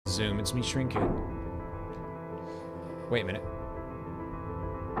Zoom, it's me shrinking. Wait a minute.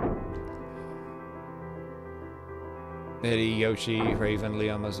 Eddie, Yoshi, Raven,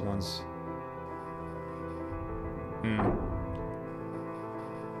 Leon, those are the ones.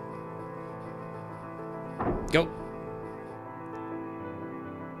 Go!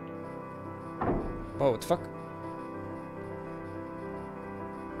 Oh, what the fuck?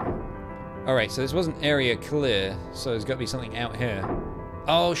 Alright, so this wasn't area clear, so there's got to be something out here.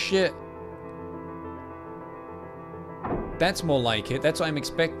 Oh, shit! That's more like it. That's what I'm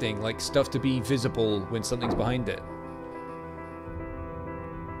expecting, like stuff to be visible when something's behind it.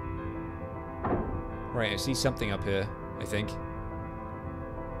 Right, I see something up here, I think.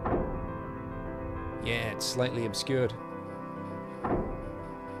 Yeah, it's slightly obscured.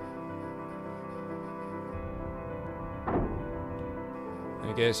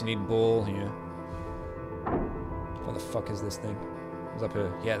 I guess you need a ball here. What the fuck is this thing? What's up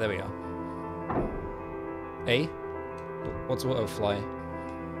here? Yeah, there we are. A? What's auto fly?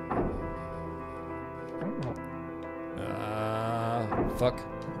 Fuck.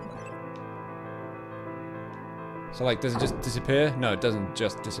 So like, does it just disappear? No, it doesn't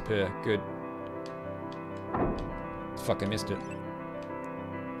just disappear. Good. Fuck, I missed it.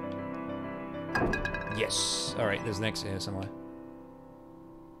 Yes. Alright, there's an exit here somewhere.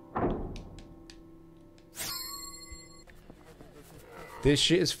 This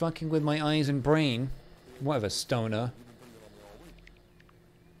shit is fucking with my eyes and brain. Whatever, stoner.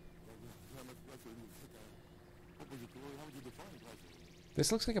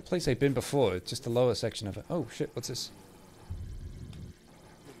 This looks like a place I've been before. It's just the lower section of it. Oh shit, what's this?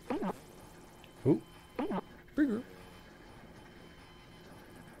 Who? Is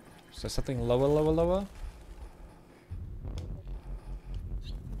there something lower, lower, lower?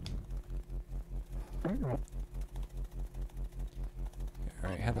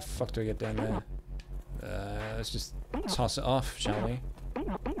 Alright, how the fuck do I get down there? Let's just toss it off, shall we?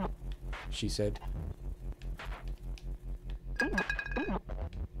 She said.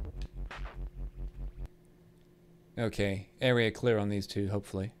 Okay, area clear on these two,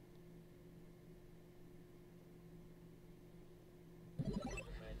 hopefully.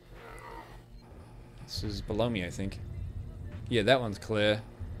 This is below me, I think. Yeah, that one's clear.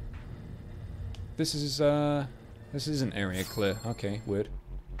 This is an area clear. Okay, weird.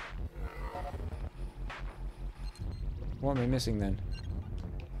 What am I missing then?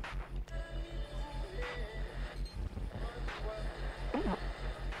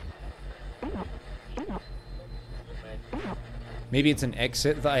 Maybe it's an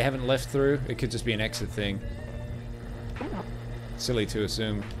exit that I haven't left through. It could just be an exit thing. Silly to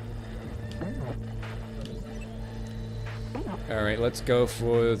assume. Alright, let's go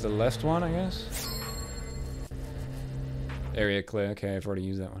for the left one, I guess. Area clear. Okay, I've already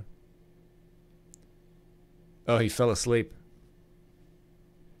used that one. Oh, he fell asleep.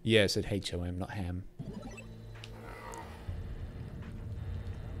 Yeah, it said H-O-M, not ham.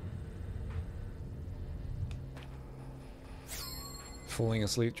 Falling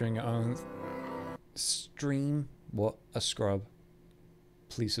asleep during your own stream? What a scrub.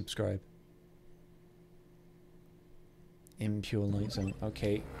 Please subscribe. Impure light zone.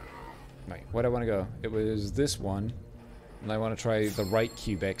 Okay. Right, where do I want to go? It was this one. And I want to try the right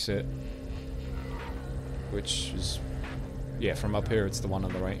cube exit. Which is... yeah, from up here it's the one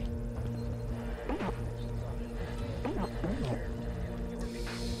on the right.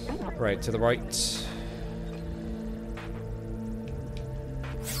 Right, to the right.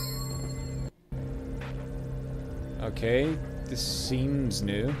 Okay, this seems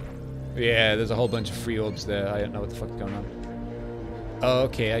new. Yeah, there's a whole bunch of free orbs there. I don't know what the fuck's going on. Oh,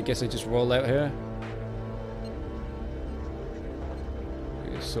 okay, I guess I just roll out here.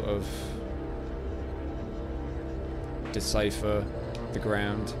 Sort of decipher the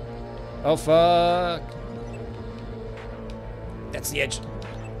ground. Oh fuck! That's the edge.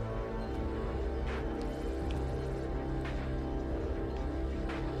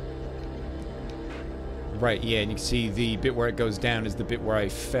 Right, yeah, and you can see the bit where it goes down is the bit where I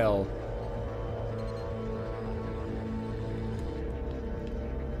fell.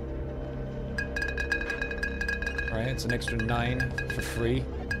 Right, it's an extra 9 for free.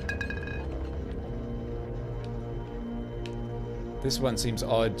 This one seems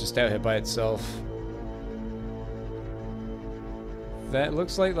odd, just out here by itself. That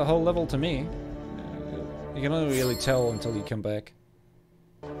looks like the whole level to me. You can only really tell until you come back.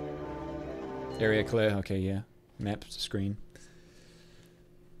 Area clear, okay, yeah. Map screen.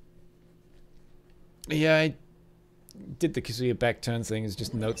 Yeah, I did the Kazuya back turn thing as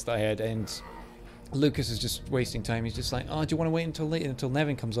just notes that I had, and Lucas is just wasting time. He's just like, oh, do you want to wait until later, until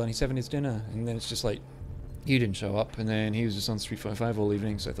Nevin comes on? He's having his dinner. And then it's just like, he didn't show up. And then he was just on Street Fighter 5 all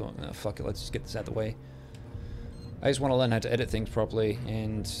evening. So I thought, oh, fuck it, let's just get this out of the way. I just want to learn how to edit things properly.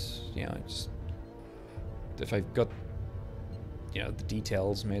 And, you know, just, if I've got, you know, the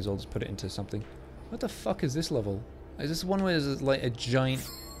details, may as well just put it into something. What the fuck is this level? Is this one where there's like a giant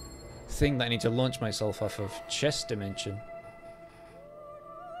thing that I need to launch myself off of? Chess dimension.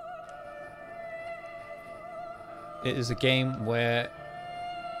 It is a game where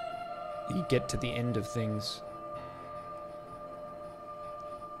you get to the end of things.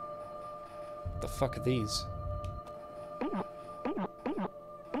 What the fuck are these?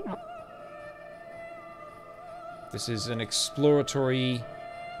 This is an exploratory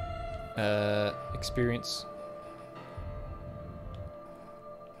experience.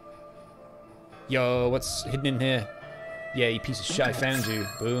 Yo, what's hidden in here? Yeah, you piece of shit, I found you.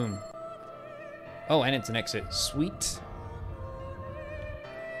 Boom. Oh, and it's an exit. Sweet.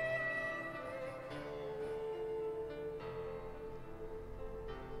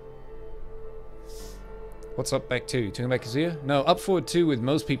 What's up back 2? Talking about Kazuya? No, up forward 2 with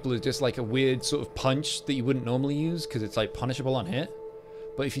most people is just like a weird sort of punch that you wouldn't normally use because it's like punishable on hit.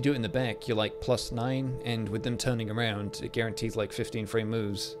 But if you do it in the back, you're like +9, and with them turning around, it guarantees like 15 frame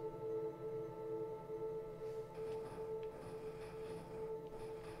moves.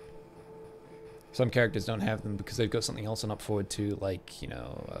 Some characters don't have them because they've got something else on up forward 2, like, you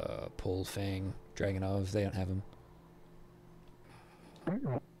know, Pull, Fang, Dragonov, they don't have them.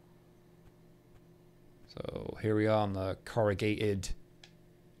 So here we are on the corrugated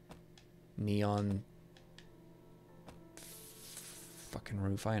neon fucking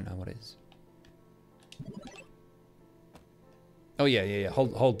roof. I don't know what it is. Oh yeah.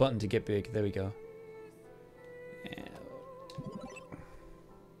 Hold button to get big. There we go. Yeah.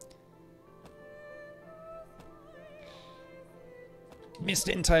 Missed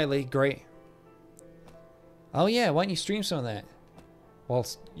it entirely. Great. Oh yeah, why don't you stream some of that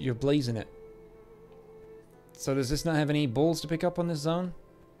whilst you're blazing it? So does this not have any balls to pick up on this zone?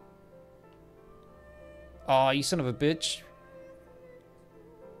 Aw, you son of a bitch.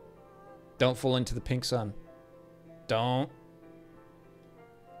 Don't fall into the pink sun. Don't.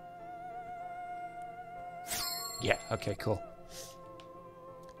 Yeah, okay, cool.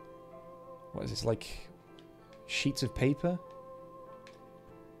 What is this, like sheets of paper?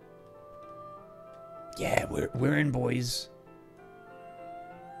 Yeah, we're in, boys.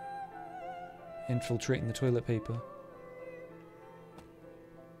 Infiltrating the toilet paper.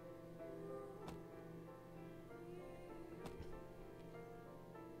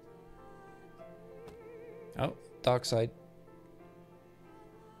 Oh, dark side.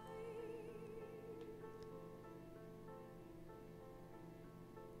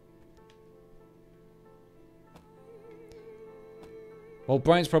 Well,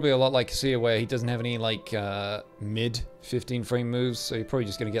 Brian's probably a lot like Kazuya, where he doesn't have any like mid 15 frame moves, so you're probably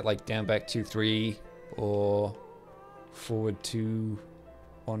just gonna get like down back 2-3 or forward 2-1-4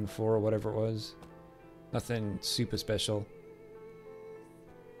 or whatever it was. Nothing super special.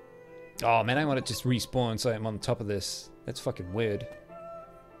 Oh man, I want to just respawn so I'm on top of this. That's fucking weird.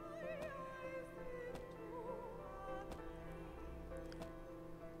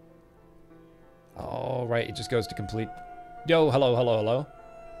 Oh right, it just goes to complete. Yo, hello.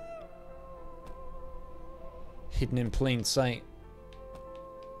 Hidden in plain sight.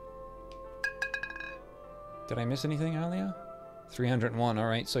 Did I miss anything earlier? 301,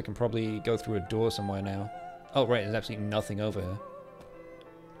 alright, so I can probably go through a door somewhere now. Oh right, there's absolutely nothing over here.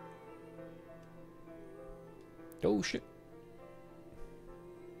 Oh shit.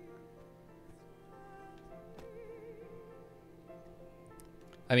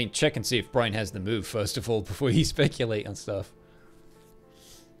 I mean, check and see if Brian has the move, first of all, before you speculate on stuff.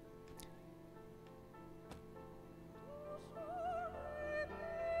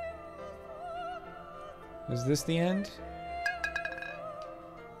 Is this the end?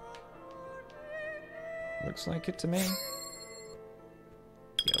 Looks like it to me.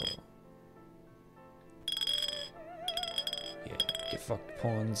 Yo. Yeah, get fucked,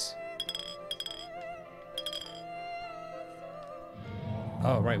 pawns.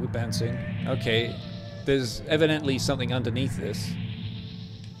 Oh, right, we're bouncing. Okay, there's evidently something underneath this.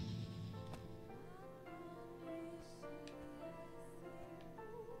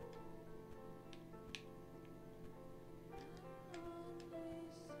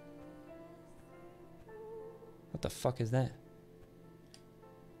 What the fuck is that?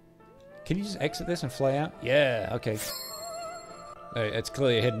 Can you just exit this and fly out? Yeah, okay. Alright, it's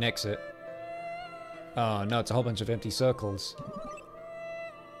clearly a hidden exit. Oh no, it's a whole bunch of empty circles.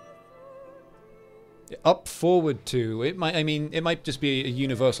 Up, forward to. It might. I mean, it might just be a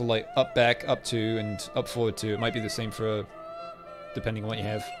universal like up, back, up to, and up, forward to. It might be the same for depending on what you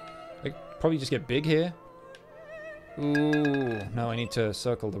have. I probably just get big here. Ooh, no, I need to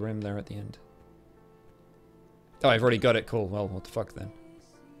circle the rim there at the end. Oh, I've already got it. Cool. Well, what the fuck then?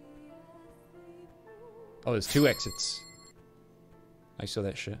 Oh, there's 2 exits. I saw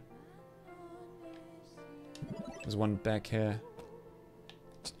that shit. There's 1 back here.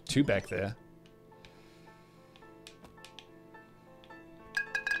 2 back there.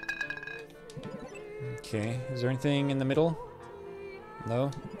 Okay, is there anything in the middle?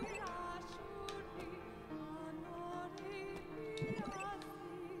 No?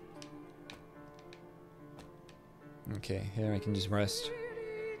 Okay, here I can just rest.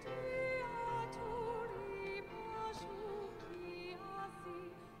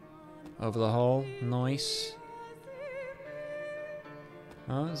 Over the hole, nice.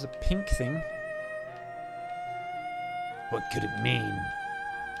 Oh, there's a pink thing. What could it mean?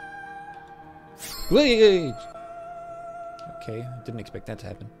 Wait! Okay, didn't expect that to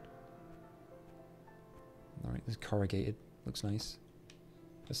happen. Alright, this is corrugated. Looks nice.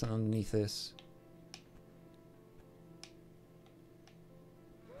 There's something underneath this.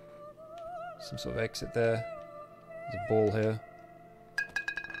 Some sort of exit there. There's a ball here.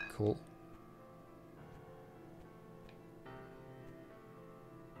 Cool.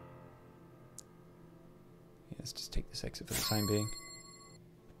 Yeah, let's just take this exit for the time being.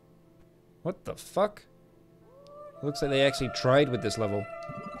 What the fuck? Looks like they actually tried with this level.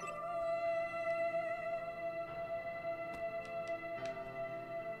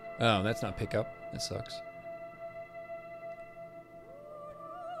 Oh, that's not pickup. That sucks.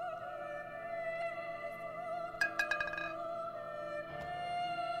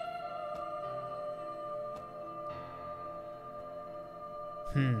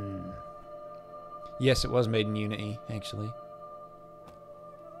 Yes, it was made in Unity, actually.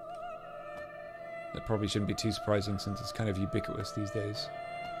 That probably shouldn't be too surprising since it's kind of ubiquitous these days.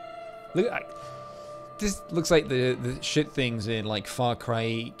 Look, this looks like the shit things in like Far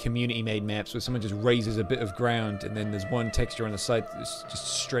Cry community-made maps where someone just raises a bit of ground and then there's one texture on the side that's just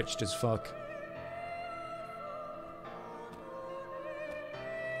stretched as fuck.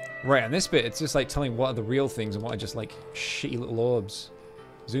 Right, on this bit, it's just like telling what are the real things and what are just like shitty little orbs.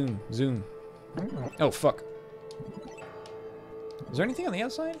 Zoom, zoom. Oh, fuck. Is there anything on the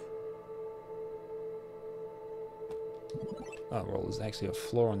outside? Oh, well, there's actually a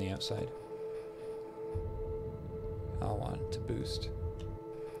floor on the outside. I want to boost.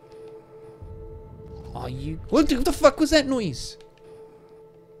 Are you... What the fuck was that noise?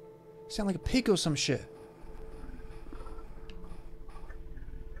 Sound like a pig or some shit.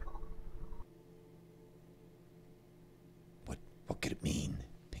 What could it mean?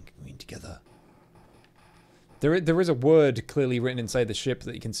 Pink and green together. There is a word clearly written inside the ship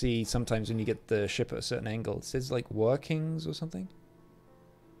that you can see sometimes when you get the ship at a certain angle. It says like workings or something.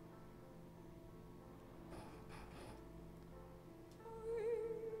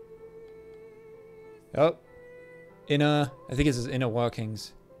 Oh. Inner, I think it says inner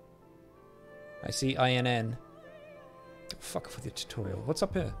workings. I see INN. Oh, fuck off with your tutorial. What's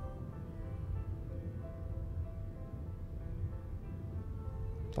up here?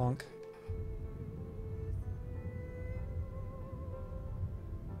 Bonk.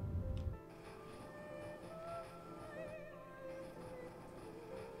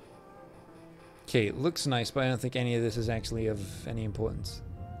 Okay, it looks nice, but I don't think any of this is actually of any importance.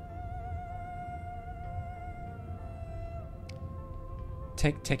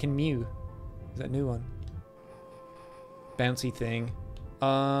 Tekken Mew. Is that a new one? Bouncy thing.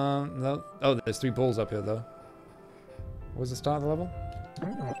 No. Oh, there's 3 balls up here, though. What was the start of the level?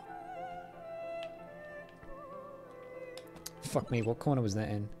 Fuck me, what corner was that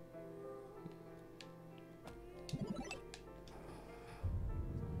in?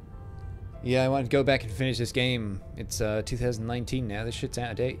 Yeah, I wanted to go back and finish this game. It's 2019 now. This shit's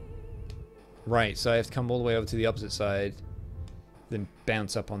out of date. Right, so I have to come all the way over to the opposite side, then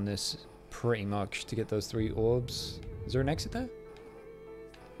bounce up on this pretty much to get those 3 orbs. Is there an exit there?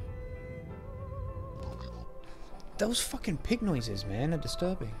 Those fucking pig noises, man, are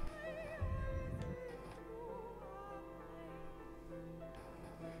disturbing.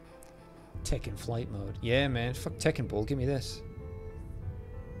 Tekken flight mode. Yeah, man. Fuck Tekken Ball. Give me this.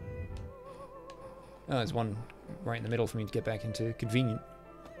 Oh, there's one right in the middle for me to get back into. Convenient.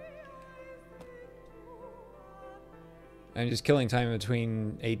 I'm just killing time in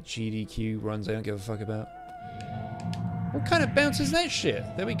between 8 GDQ runs I don't give a fuck about. What kind of bounce is that shit?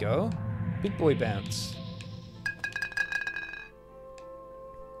 There we go. Big boy bounce.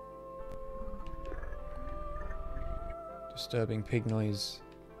 Disturbing pig noise.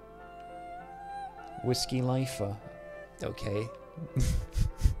 Whiskey lifer. Okay.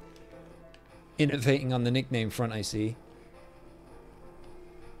 Innovating on the nickname front, I see.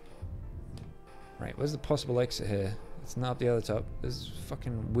 Right, where's the possible exit here? It's not up the other top. There's a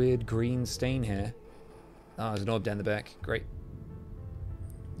fucking weird green stain here. Oh, there's an orb down the back. Great.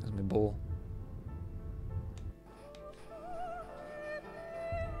 There's my ball.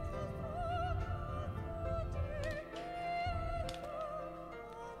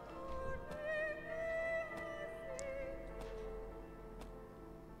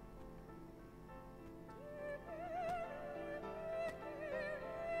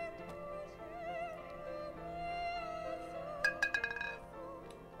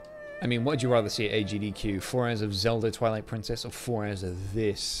 I mean, what would you rather see at AGDQ? 4 hours of Zelda Twilight Princess or 4 hours of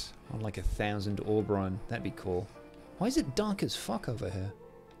this on like 1,000 orb run? That'd be cool. Why is it dark as fuck over here?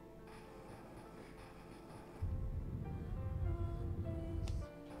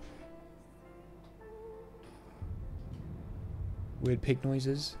 Weird pig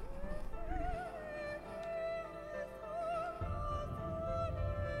noises.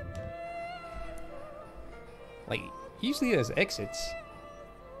 Like, usually there's exits.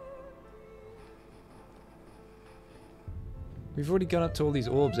 We've already gone up to all these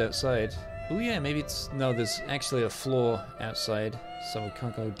orbs outside. Oh yeah, maybe it's... No, there's actually a floor outside, so we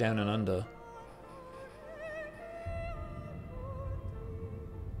can't go down and under.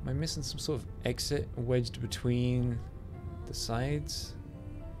 Am I missing some sort of exit wedged between the sides?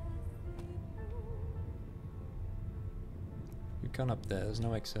 We've gone up there, there's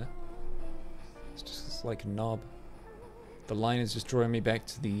no exit. It's just like a knob. The line is just drawing me back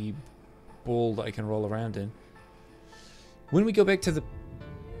to the ball that I can roll around in. When we go back to the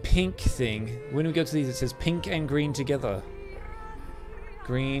pink thing, when we go to these, it says pink and green together.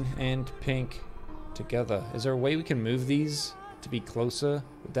 Green and pink together. Is there a way we can move these to be closer?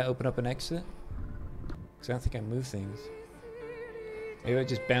 Would that open up an exit? Because I don't think I move things. Maybe I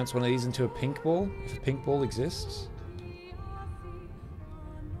just bounce one of these into a pink ball, if a pink ball exists.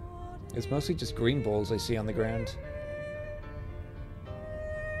 It's mostly just green balls I see on the ground.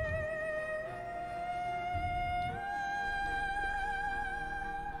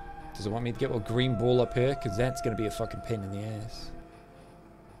 Does it want me to get a green ball up here? Because that's going to be a fucking pain in the ass.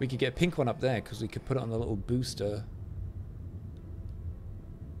 We could get a pink one up there because we could put it on the little booster.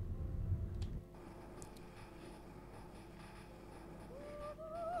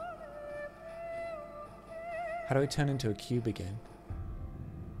 How do I turn into a cube again?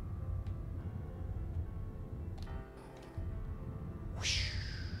 Whoosh.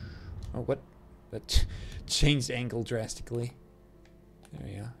 Oh, what? That changed angle drastically. There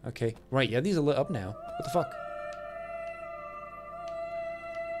we are. Okay. Right, yeah, these are lit up now. What the fuck?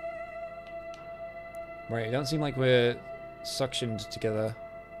 Right, it don't seem like we're suctioned together.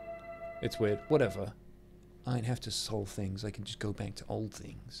 It's weird. Whatever. I don't have to solve things. I can just go back to old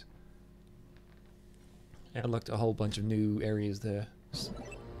things. I looked at a whole bunch of new areas there.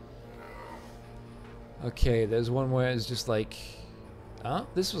 Okay, there's one where it's just like... Oh,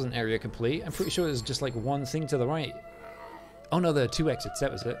 this was an area complete. I'm pretty sure there's just like one thing to the right. Oh no, there are 2 exits, that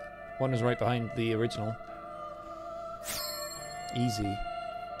was it. One was right behind the original. Easy.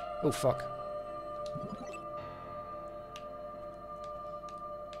 Oh fuck.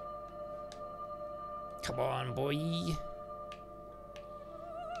 Come on, boy.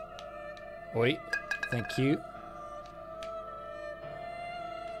 Oi. Thank you.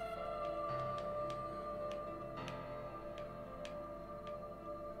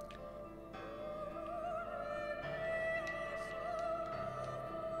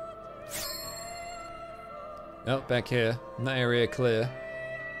 Oh, back here. That area clear.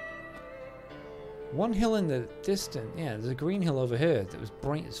 One hill in the distance. Yeah, there's a green hill over here that was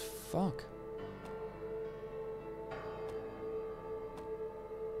bright as fuck.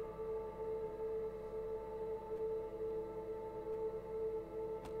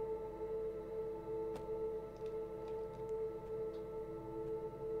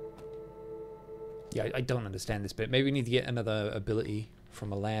 Yeah, I don't understand this bit. Maybe we need to get another ability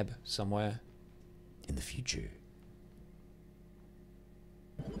from a lab somewhere in the future.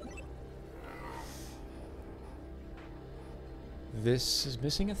 This is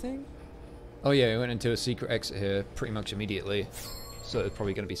missing a thing? Oh yeah, we went into a secret exit here pretty much immediately. So there's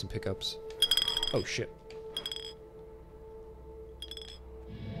probably going to be some pickups. Oh shit.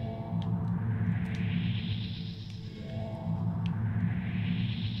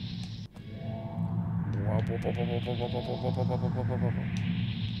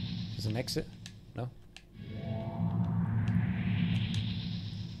 There's an exit? No?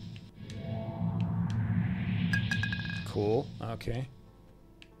 cool. Okay.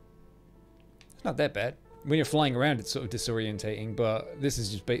 It's not that bad. When you're flying around, it's sort of disorientating, but this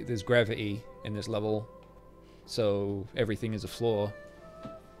is just there's gravity in this level, so everything is a floor.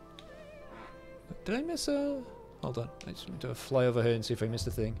 Did I miss a... Hold on. I just want to fly over here and see if I missed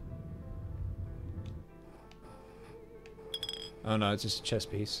a thing. Oh no, it's just a chess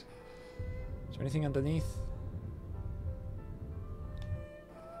piece. Is there anything underneath?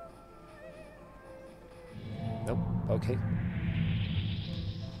 Nope. Okay.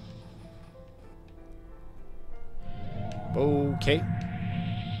 Okay.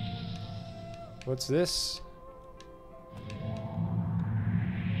 What's this?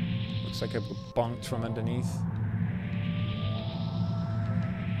 Looks like I bonked from underneath.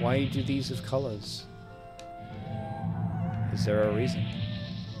 Why do these have colors? Is there a reason?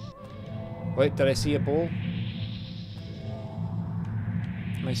 Wait, did I see a ball?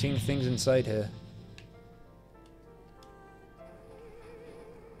 Am I seeing things inside here?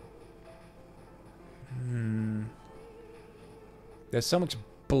 There's so much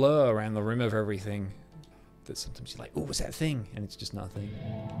blur around the rim of everything that sometimes you're like, oh, what's that thing? And it's just nothing.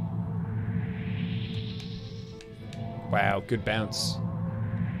 Wow, good bounce.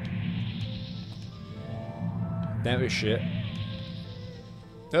 That was shit.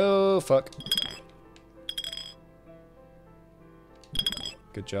 Oh, fuck.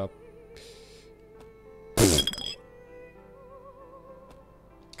 Good job.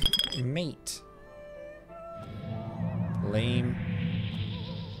 Mate. Lame.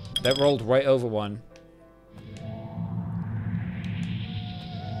 That rolled right over one.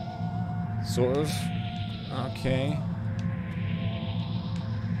 Sort of. Okay.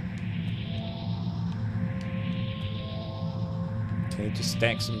 Okay, just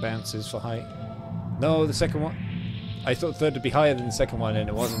stack some bounces for height. No, the second one. I thought third would be higher than the second one, and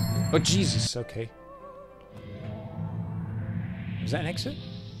it wasn't. Oh, Jesus. Okay. Is that an exit?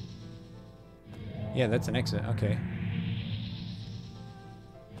 Yeah, that's an exit. Okay.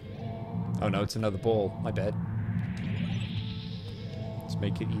 Oh no, it's another ball. My bad. Let's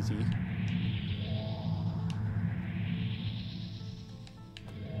make it easy.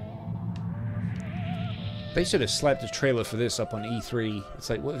 They should have slapped a trailer for this up on E3.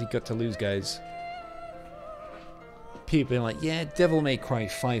 It's like, what have you got to lose, guys? People being like, yeah, Devil May Cry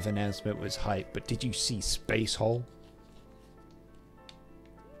 5 announcement was hype, but did you see Space Hole?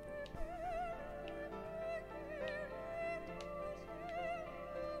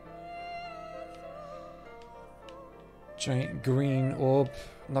 Giant green orb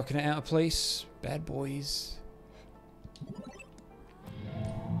knocking it out of place. Bad boys.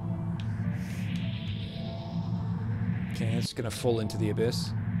 Okay, it's gonna fall into the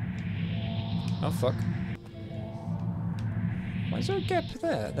abyss. Oh fuck. Why is there a gap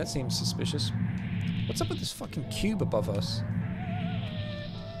there? That seems suspicious. What's up with this fucking cube above us?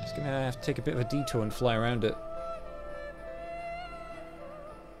 It's gonna have to take a bit of a detour and fly around it.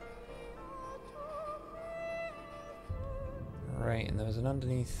 Right, and there was an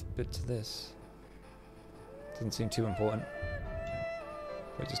underneath bit to this. Doesn't seem too important.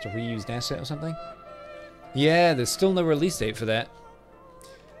 Wait, just a reused asset or something? Yeah, there's still no release date for that.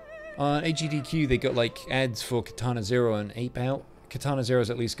 On AGDQ, they got like ads for Katana Zero and Ape Out. Katana Zero's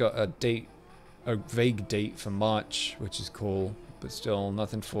at least got a date, a vague date for March, which is cool, but still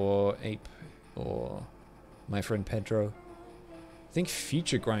nothing for Ape or My Friend Pedro. I think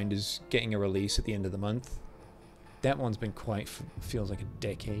Future Grind is getting a release at the end of the month. That one's been quite, feels like a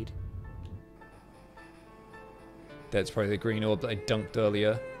decade. That's probably the green orb that I dunked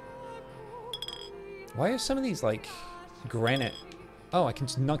earlier. Why are some of these like granite? Oh, I can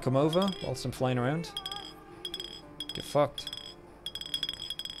just knock them over whilst I'm flying around. Get fucked.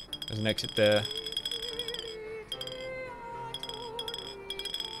 There's an exit there.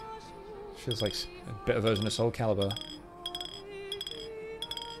 Feels like a better version of Soul Calibur.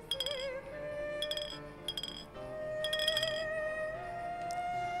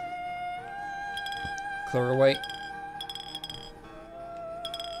 Clear away.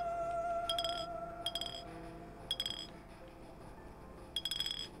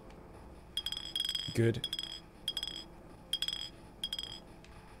 Good.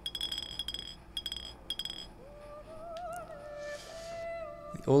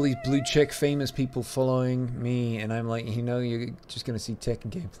 All these blue check famous people following me, and I'm like, you know, you're just gonna see tech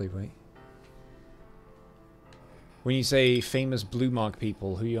and gameplay, right? When you say famous blue mark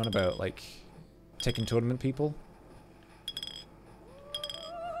people, who are you on about? Like Tekken tournament people?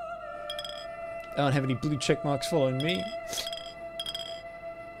 I don't have any blue check marks following me.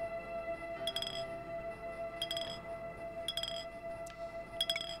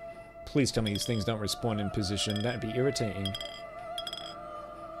 Please tell me these things don't respawn in position. That'd be irritating.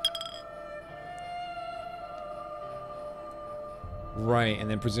 Right, and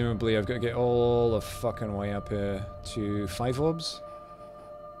then presumably I've got to get all the fucking way up here to 5 orbs?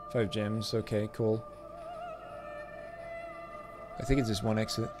 5 gems, okay, cool. I think it's just one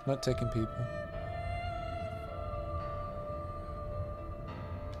exit, not taking people.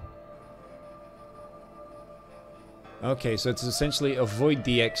 Okay, so it's essentially avoid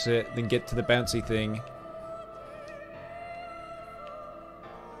the exit, then get to the bouncy thing.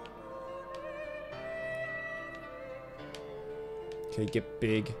 Okay, get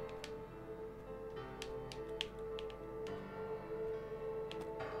big.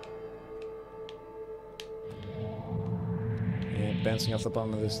 Yeah, bouncing off the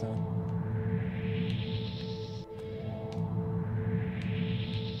bottom of this though.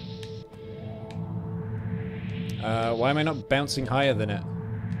 Why am I not bouncing higher than it?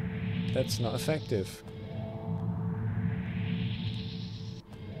 That's not effective.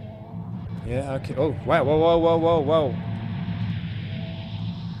 Yeah, okay. Oh, wow, whoa, whoa, whoa, whoa, whoa.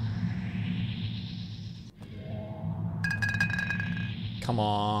 Come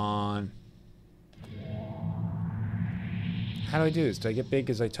on. How do I do this? Do I get big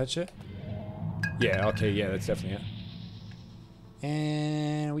as I touch it? Yeah, okay, yeah, that's definitely it.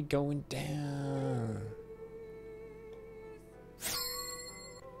 And we going down.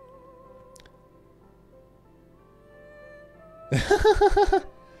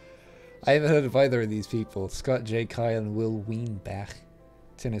 I haven't heard of either of these people. Scott J. Kyle and Will Wienbach.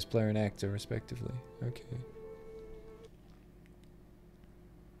 Tennis player and actor, respectively. Okay.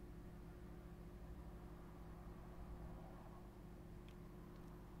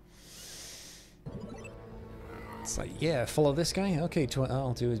 It's like, yeah, follow this guy? Okay,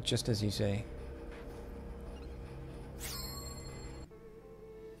 I'll do it just as you say.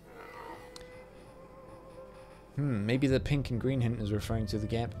 Maybe the pink and green hint is referring to the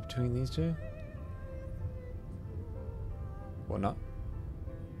gap between these two? Or not?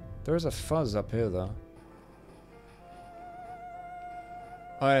 There is a fuzz up here, though.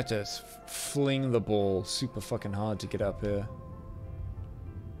 I have to fling the ball super fucking hard to get up here.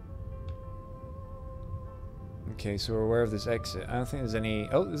 Okay, so we're aware of this exit. I don't think there's any...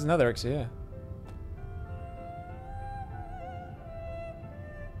 Oh, there's another exit here.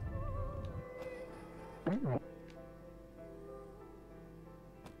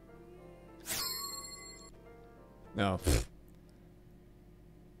 No.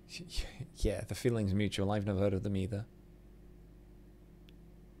 Yeah, the feeling's mutual. I've never heard of them either.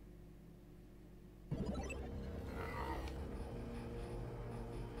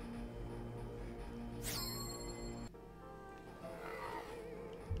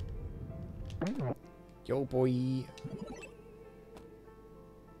 Yo, boy.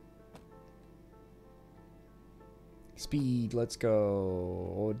 Speed, let's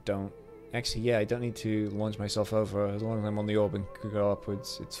go. Or don't. Actually, yeah, I don't need to launch myself over. As long as I'm on the orb and can go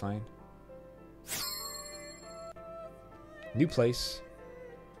upwards, it's fine. New place.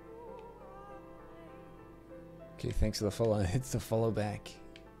 Okay, thanks for the follow. It's the follow back.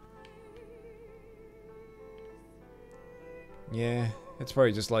 Yeah, it's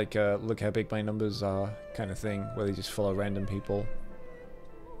probably just like, look how big my numbers are kind of thing, where they just follow random people.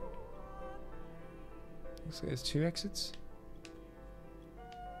 Looks like there's 2 exits.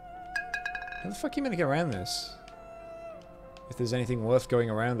 How the fuck are you meant to get around this? If there's anything worth going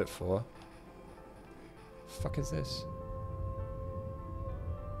around it for. The fuck is this?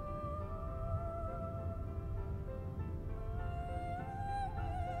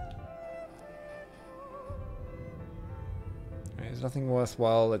 Right, there's nothing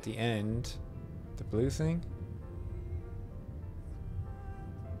worthwhile at the end. The blue thing?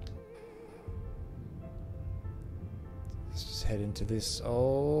 Let's just head into this.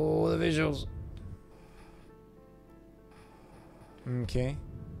 Oh, the visuals. Okay.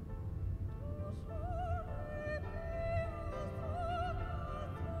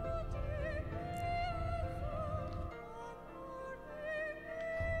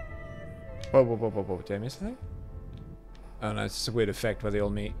 Whoa, whoa, whoa, whoa, whoa. Did I miss anything? Oh no, it's just a weird effect where they all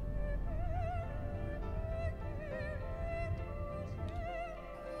meet.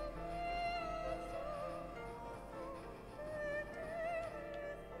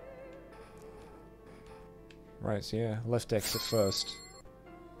 Right, so yeah, left exit first.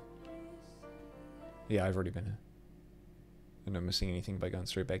 Yeah, I've already been here. I'm not missing anything by going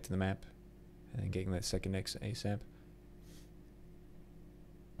straight back to the map and then getting that second exit ASAP.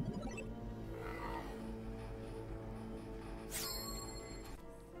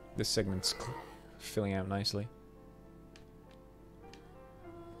 This segment's filling out nicely.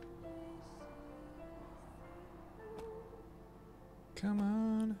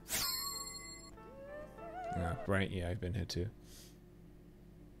 Oh, right, yeah, I've been here too.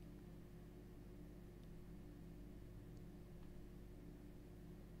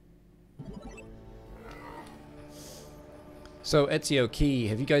 So, Ezio Key,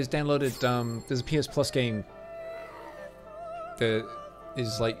 have you guys downloaded, there's a PS Plus game that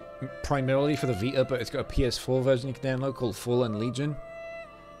is, like, primarily for the Vita, but it's got a PS4 version you can download called Fallen Legion.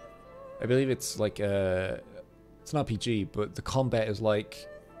 I believe it's, like, it's an RPG, but the combat is, like,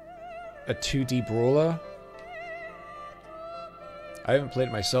 a 2D brawler. I haven't played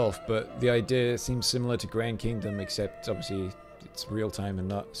it myself, but the idea seems similar to Grand Kingdom, except, obviously, it's real-time and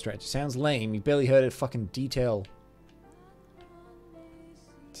not strategy. Sounds lame, you barely heard a fucking detail.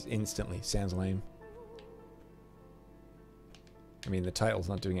 Instantly sounds lame. I mean, the title's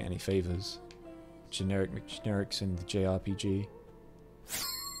not doing it any favors. Generic McGenerics in the JRPG.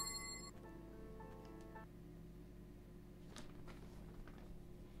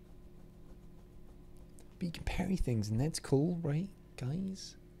 But you can parry things, and that's cool, right,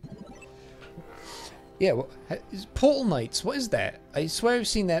 guys? Yeah, well, Portal Knights, what is that? I swear I've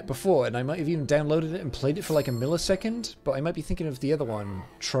seen that before, and I might have even downloaded it and played it for like a millisecond, but I might be thinking of the other one.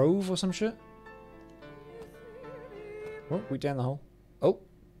 Trove or some shit? Oh, we down the hole. Oh,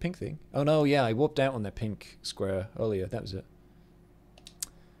 pink thing. Oh no, yeah, I warped out on that pink square earlier, that was it.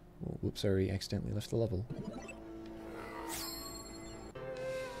 Oh, whoops, I already accidentally left the level.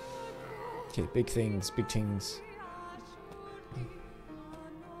 Okay, big things, big things.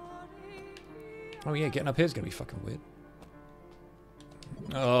 Oh yeah, getting up here is gonna be fucking weird.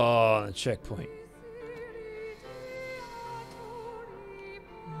 Oh, the checkpoint.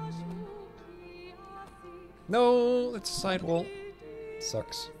 No, it's a sidewall.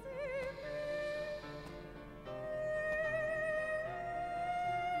 Sucks.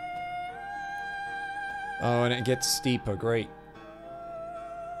 Oh, and it gets steeper. Great.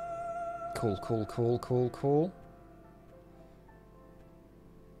 Cool, cool, cool, cool, cool.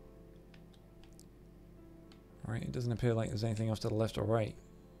 Right, it doesn't appear like there's anything off to the left or right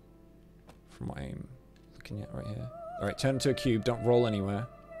from what I'm looking at right here. Alright, turn into a cube, don't roll anywhere.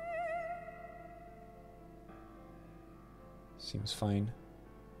 Seems fine.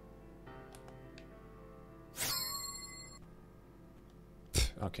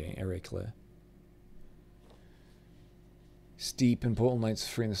 Okay, area clear. Steep and Portal Knights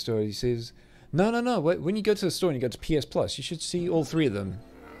free in the store. He says, no. When you go to the store and you go to PS Plus, you should see all three of them.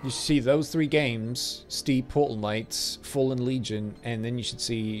 You should see those three games, Steep, Portal Knights, Fallen Legion, and then you should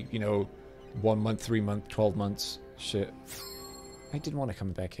see, you know, 1 month, 3 months, 12 months. Shit. I didn't want to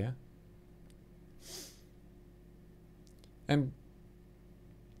come back here. I'm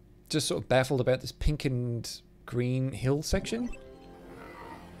just sort of baffled about this pink and green hill section.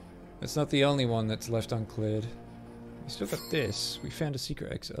 It's not the only one that's left uncleared. We still got this. We found a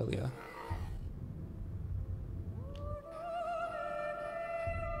secret exit earlier.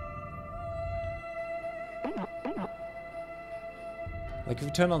 Like, if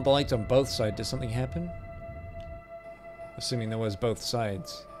you turn on the lights on both sides, does something happen? Assuming there was both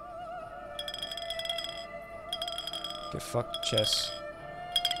sides. Get fucked, chess.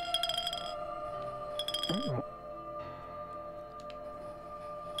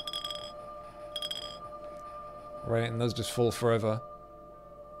 Right, and those just fall forever.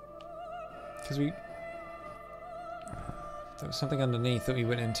 Because we... There was something underneath that we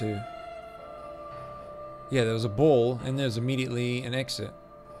went into. Yeah, there was a ball, and there's immediately an exit.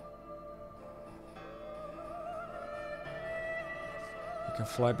 You can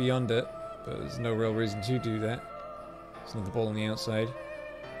fly beyond it, but there's no real reason to do that. There's another ball on the outside.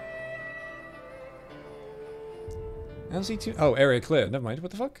 I don't see too... Oh, area clear. Never mind.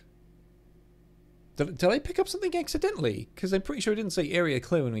 What the fuck? Did I pick up something accidentally? Because I'm pretty sure it didn't say area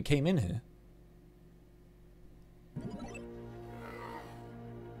clear when we came in here.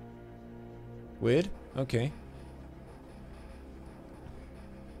 Weird. Okay.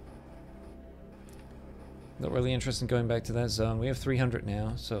 Not really interested in going back to that zone. We have 300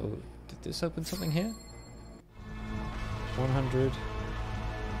 now, so... Did this open something here? 100...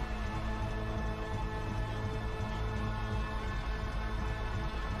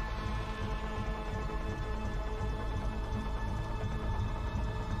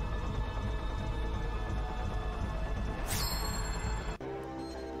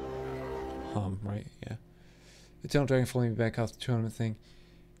 right, yeah. The Eternal Dragon following me back after the tournament thing.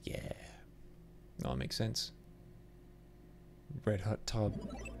 Yeah. No, that makes sense. Red Hot Tub.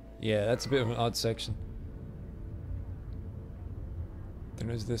 Yeah, that's a bit of an odd section. Then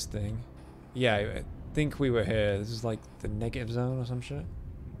there's this thing. Yeah, I think we were here. This is like the negative zone or some shit.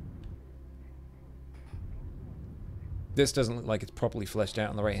 This doesn't look like it's properly fleshed out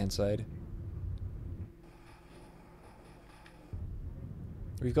on the right hand side.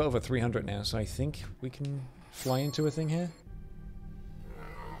 We've got over 300 now, so I think we can fly into a thing here.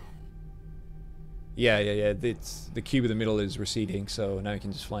 Yeah. It's, the cube in the middle is receding, so now we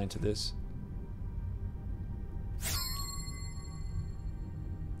can just fly into this.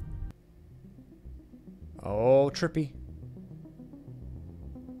 Oh, trippy.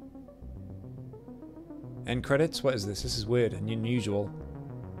 End credits? What is this? This is weird and unusual.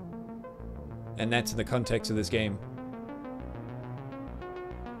 And that's in the context of this game.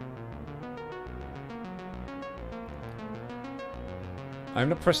 I'm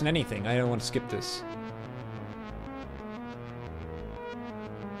not pressing anything. I don't want to skip this.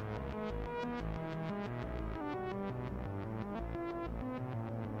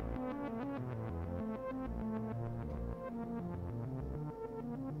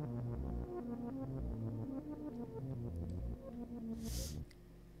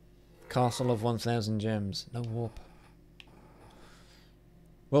 Castle of 1,000 gems. No warp.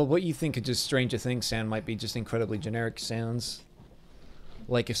 Well, what you think of just Stranger Things sound might be just incredibly generic sounds.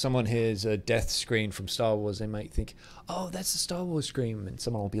 Like if someone hears a death scream from Star Wars, they might think, oh, that's the Star Wars scream. And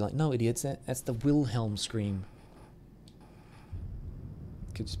someone will be like, no, idiots, that's the Wilhelm scream.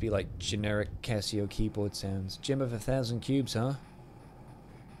 Could just be like generic Casio keyboard sounds. Gem of 1,000 cubes, huh?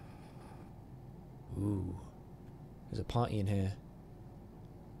 Ooh. There's a party in here.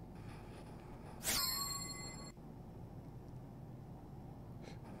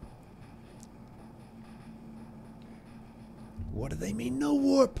 What do they mean, no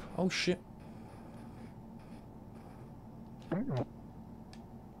warp? Oh shit.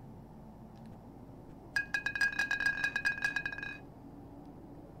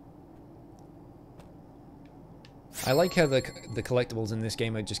 I like how the collectibles in this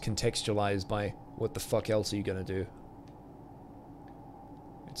game are just contextualized by what the fuck else are you gonna do?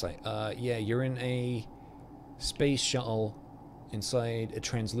 It's like, yeah, you're in a space shuttle inside a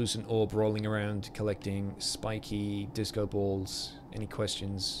translucent orb rolling around collecting spiky disco balls. Any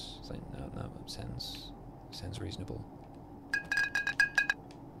questions? It's like, no, it sounds reasonable.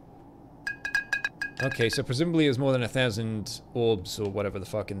 Okay, so presumably there's more than 1,000 orbs or whatever the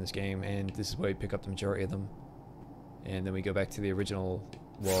fuck in this game, and this is where we pick up the majority of them. And then we go back to the original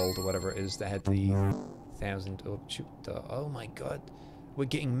world or whatever it is that had the 1,000 orb. Shoot, oh my god. We're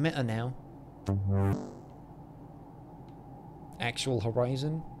getting meta now. Actual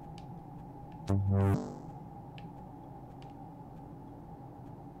horizon.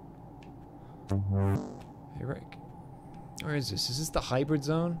 Hey Rick, where is this? Is this the hybrid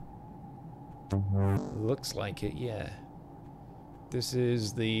zone? Looks like it, yeah. This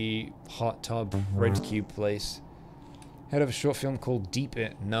is the hot tub red cube place. Heard of a short film called Deep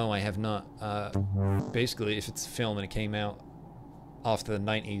It? No, I have not. Basically, if it's a film and it came out after the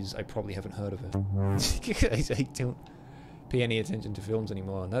 90s, I probably haven't heard of it. I don't pay any attention to films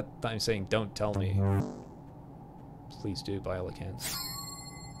anymore. And that I'm saying don't tell me. Please do, by all accounts.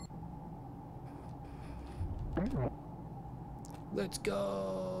 Let's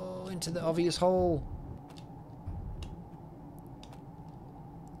go into the obvious hole.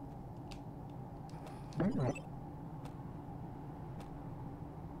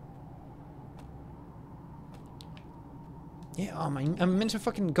 Yeah, oh man, I'm meant to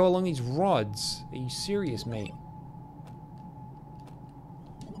fucking go along these rods. Are you serious, mate?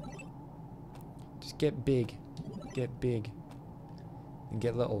 Just get big. Get big. And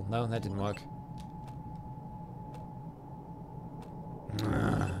get little. No, that didn't work.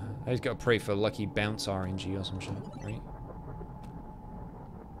 I just gotta pray for lucky bounce RNG or some shit, right?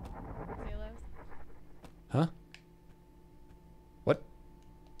 Huh? What?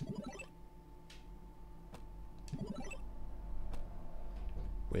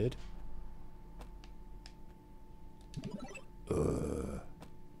 Weird.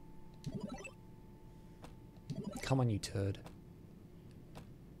 Come on, you turd.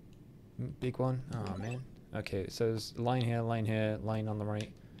 Big one? Oh, man. Okay, it says line here, line on the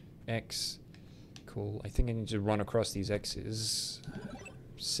right. X. Cool. I think I need to run across these X's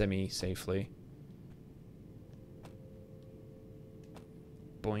semi-safely.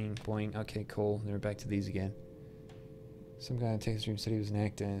 Boing, boing. Okay, cool. Then we're back to these again. Some guy on the text stream said he was an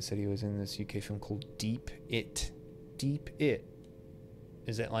actor and said he was in this UK film called Deep It. Deep It.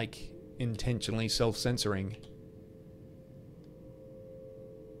 Is that like intentionally self-censoring?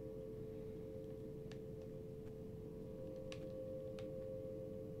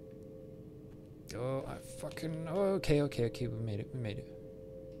 Oh, I fucking... Oh, okay, we made it.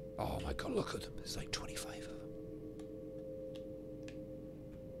 Oh my god, look at them. There's like 25 of them.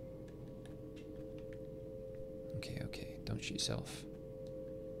 Okay, don't shoot yourself.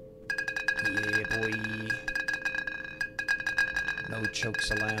 Yeah, boy. No No chokes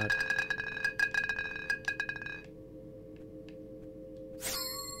allowed.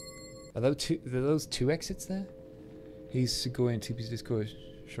 Are those two exits there? He's going to be discourse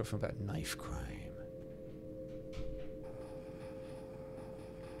short from about knife crime.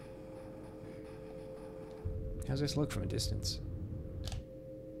 How's this look from a distance?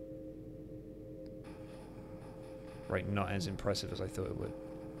 Right, not as impressive as I thought it would.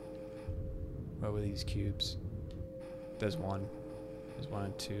 Where were these cubes? There's one. There's one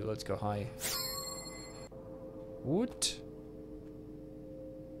and two. Let's go high. What?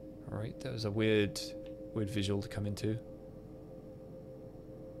 Alright, that was a weird visual to come into.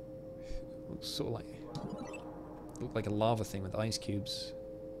 Looks sort of looked like a lava thing with ice cubes.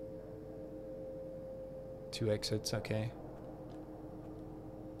 Two exits, okay.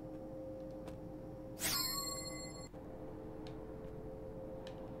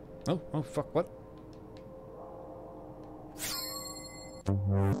 Oh fuck, what?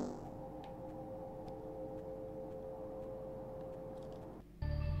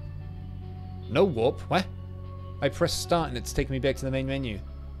 No warp, what? I pressed start and it's taken me back to the main menu.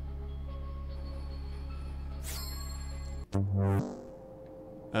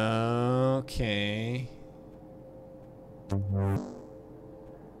 Okay.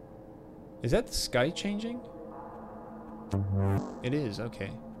 Is that the sky changing? It is,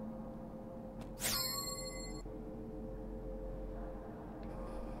 okay.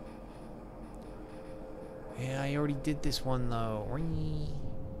 Yeah, I already did this one though.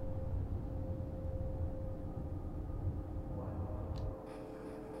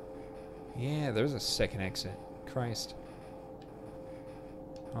 Yeah, there's a second exit. Christ.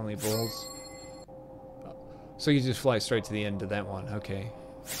 Only balls. So you just fly straight to the end of that one, okay.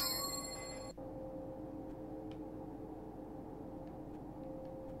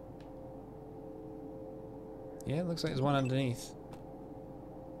 Yeah, it looks like there's one underneath.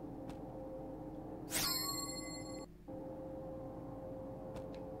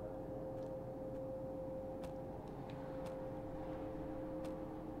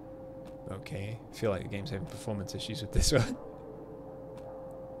 Okay, I feel like the game's having performance issues with this one.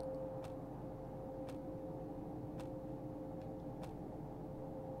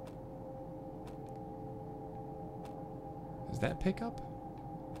 Is that pickup?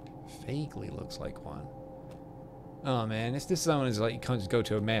 Vaguely looks like one. Oh man, if this zone is like you can't just go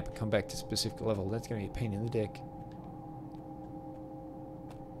to a map and come back to a specific level, that's gonna be a pain in the dick.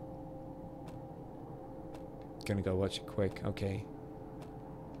 Gonna go watch it quick, okay.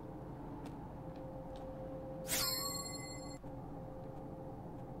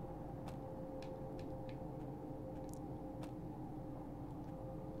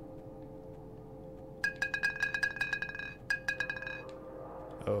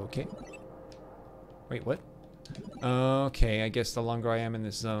 Okay. Wait, what? Okay, I guess the longer I am in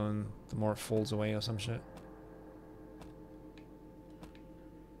this zone, the more it falls away or some shit.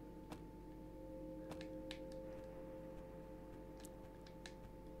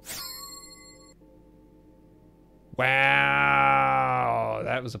 Wow!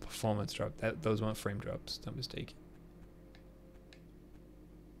 That was a performance drop. Those weren't frame drops. Don't mistake.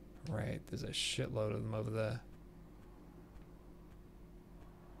 Right, there's a shitload of them over there.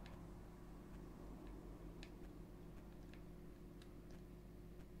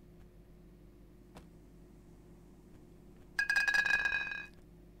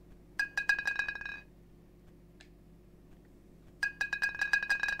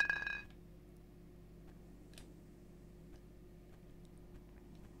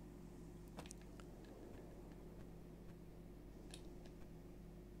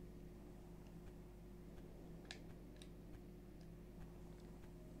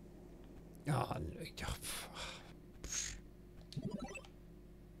 Oh, no.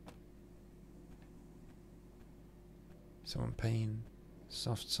 Someone playing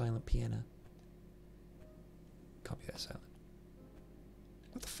soft silent piano. Can't be that silent.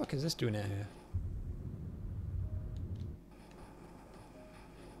 What the fuck is this doing out here?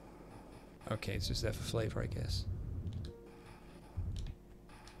 Okay, it's just there for flavor, I guess.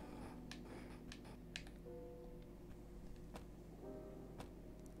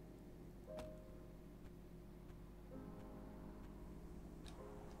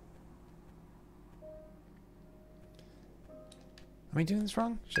 Am I doing this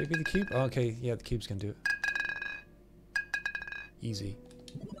wrong? Should I be the cube? Oh, okay, yeah, the cubes can do it. Easy.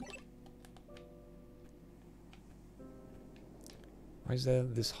 Why is there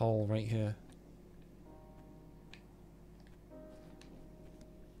this hole right here?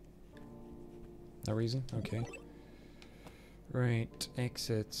 No reason? Okay. Right,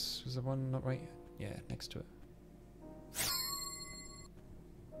 exits. Was there one not right? Yeah, next to it.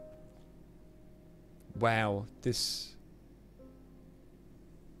 Wow, this...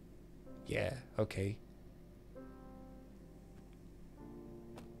 Yeah, okay.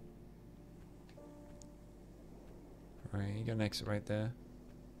 Right, you got an exit right there.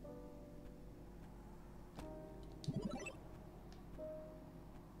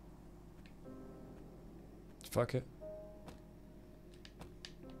 Fuck it.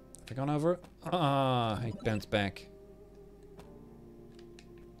 Have I gone over it? Ah, I bounced back.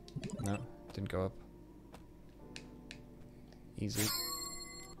 No, didn't go up. Easy.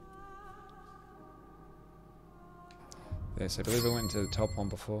 Yes, I believe I went into the top one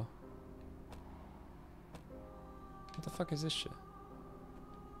before. What the fuck is this shit?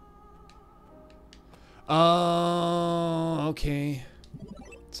 Oh, okay.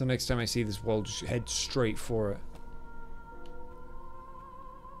 So next time I see this wall, just head straight for it.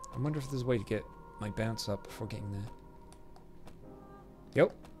 I wonder if there's a way to get my bounce up before getting there.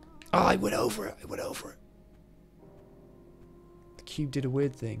 Yep. Oh, I went over it. I went over it. The cube did a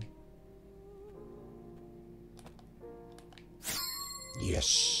weird thing.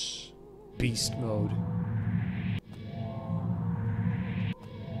 Yes. Beast mode.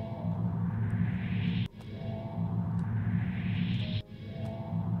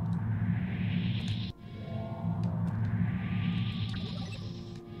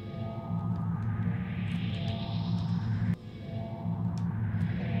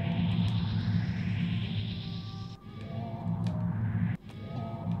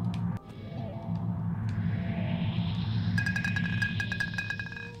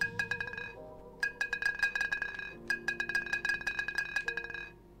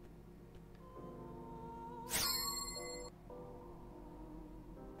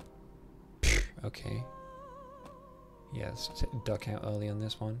 Okay. Yeah, let's duck out early on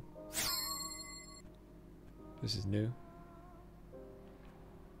this one. This is new.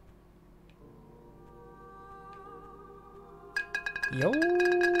 Yo!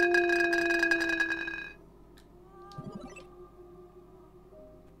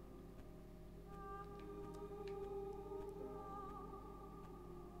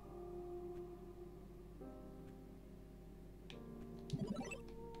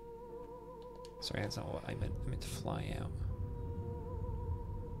 Sorry, that's not what I meant. I meant to fly out.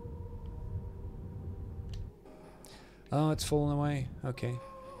 Oh, it's fallen away. Okay.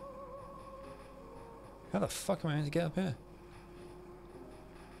 How the fuck am I meant to get up here?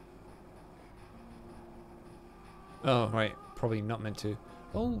 Oh, right. Probably not meant to.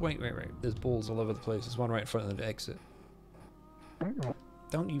 Oh, wait. There's balls all over the place. There's one right in front of the exit.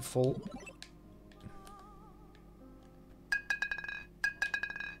 Don't you fall.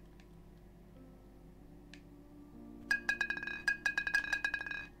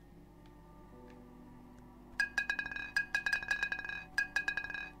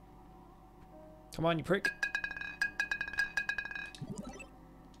 Come on, you prick.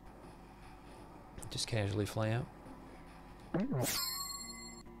 Just casually fly out.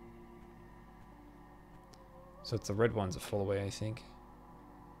 So it's the red ones that fall away, I think.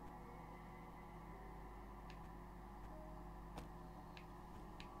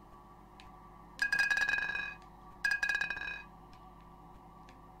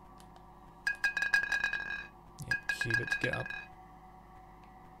 Yep, cube it to get up.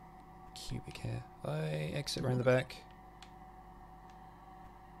 Cubic hair. I exit around the back.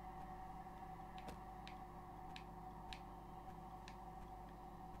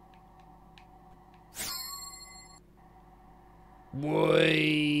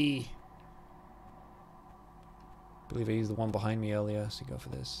 Boy! I believe I used the one behind me earlier, so go for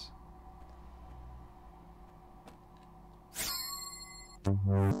this.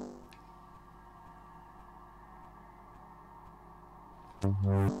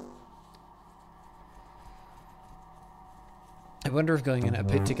 I wonder if going in at a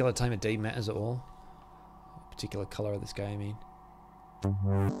particular time of day matters at all. A particular colour of the sky, I mean.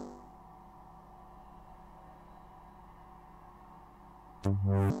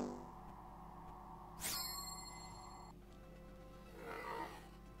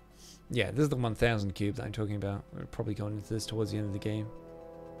 Yeah, this is the 1000 cube that I'm talking about. We're probably going into this towards the end of the game.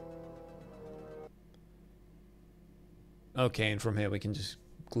 Okay, and from here we can just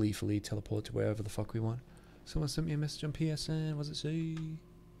gleefully teleport to wherever the fuck we want. Someone sent me a message on PSN. What does it say?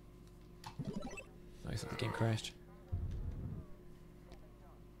 I thought the game crashed.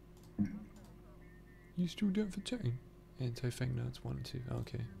 You still down for chatting? Anti-fake notes 1 and 2.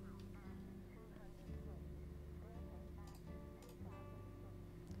 Okay.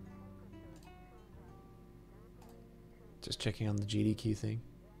 Just checking on the GDQ thing.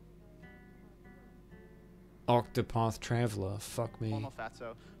 Octopath Traveler. Fuck me. Almost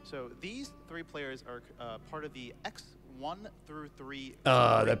fatso. So these 3 players are part of the X1 through 3.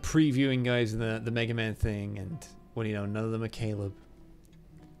 They're previewing guys in the Mega Man thing, and what do you know? None of them are Caleb.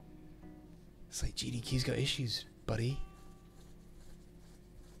 It's like GDQ's got issues, buddy.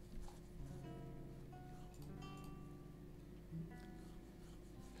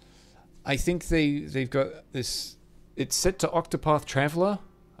 I think they've got this. It's set to Octopath Traveler.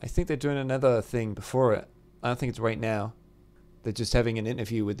 I think they're doing another thing before it. I don't think it's right now. They're just having an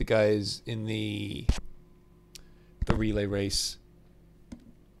interview with the guys in the relay race.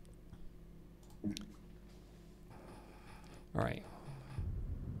 All right.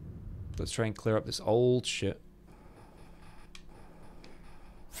 Let's try and clear up this old shit.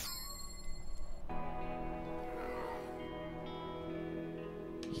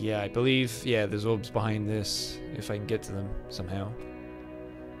 Yeah, I believe, yeah, there's orbs behind this, if I can get to them somehow.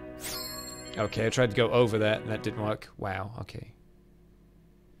 Okay, I tried to go over that, and that didn't work. Wow, okay.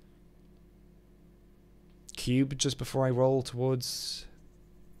 Cube just before I roll towards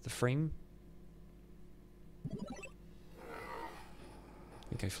the frame. I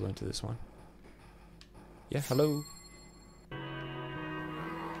think I flew into this one. Yeah, hello.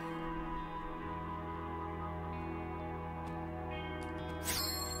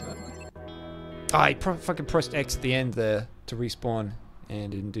 I fucking pressed X at the end there to respawn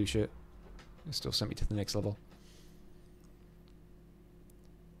and didn't do shit. It still sent me to the next level.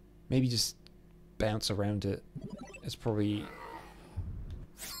 Maybe just bounce around it. It's probably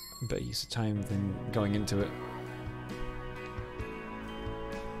a better use of time than going into it.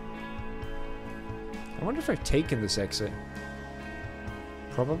 I wonder if I've taken this exit.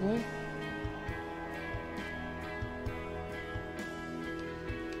 Probably.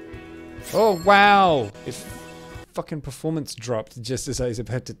 Oh, wow! It fucking performance dropped just as I was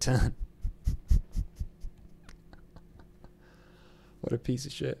about to turn. What a piece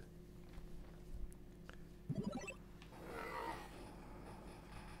of shit.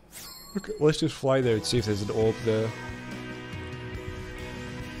 Okay, let's just fly there and see if there's an orb there.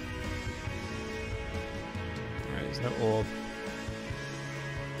 Alright, there's no orb.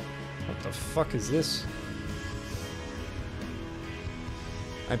 What the fuck is this?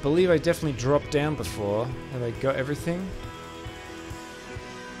 I believe I definitely dropped down before. Have I got everything?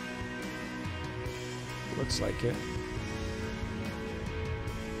 Looks like it. I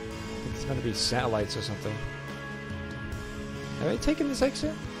think it's gonna be satellites or something. Have I taken this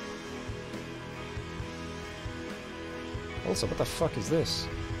exit? Also, what the fuck is this?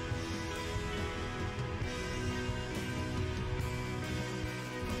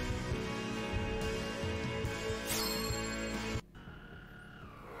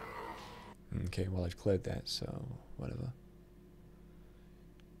 Okay, well I've cleared that, so whatever.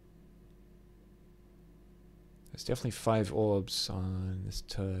 There's definitely 5 orbs on this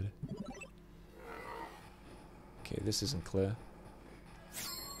turd. Okay, this isn't clear.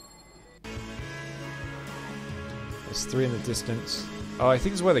 There's 3 in the distance. Oh, I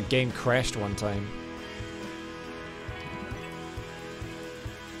think this is where the game crashed one time.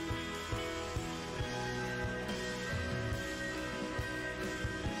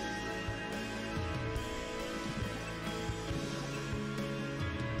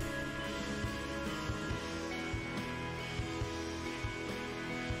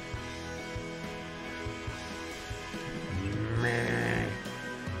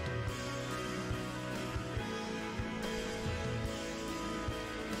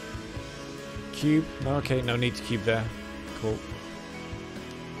 Cube? No, okay, no need to cube there. Cool.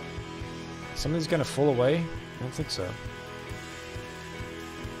 Something's gonna fall away? I don't think so.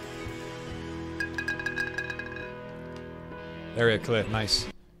 Area clear, nice.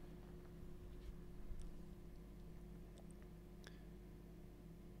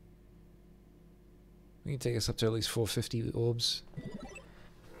 We can take us up to at least 450 orbs.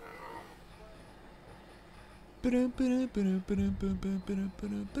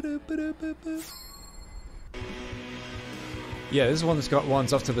 Yeah, this is one that's got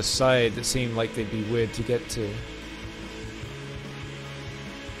ones off to the side that seem like they'd be weird to get to.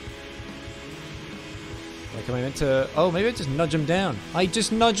 Like, am I meant to... Oh, maybe I just nudge him down. I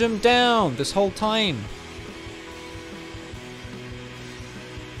just nudge him down this whole time.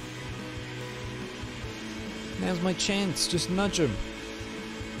 Now's my chance. Just nudge him.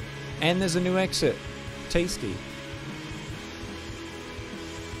 And there's a new exit. Tasty.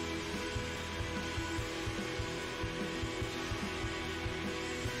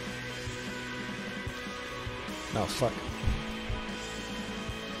 Oh, fuck.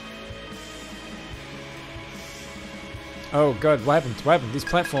 Oh god, what happened? What happened? These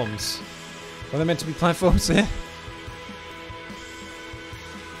platforms. Are there meant to be platforms there?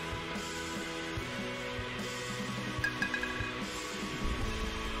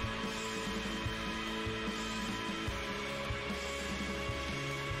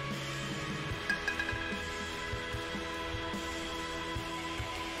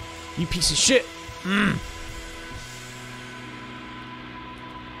 You piece of shit! Mm.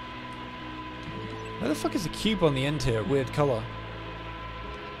 Where the fuck is the cube on the end here? Weird color.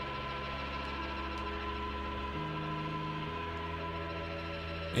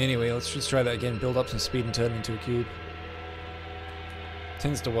 Anyway, let's just try that again. Build up some speed and turn into a cube.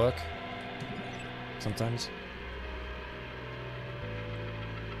 Tends to work. Sometimes.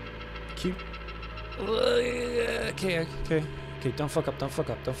 Cube. Okay. Okay, don't fuck up, don't fuck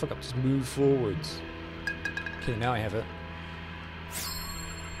up, don't fuck up. Just move forwards. Okay, now I have it.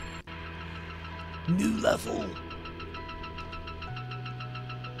 New level!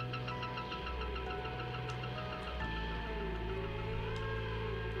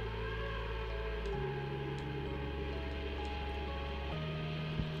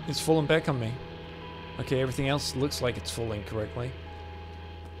 It's falling back on me. Okay, everything else looks like it's falling correctly.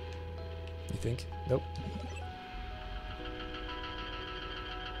 You think? Nope.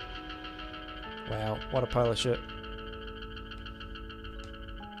 Wow, what a pile of shit.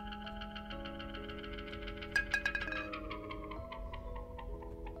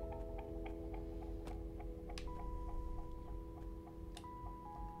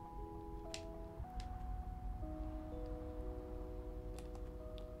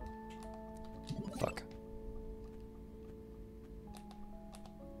 Fuck.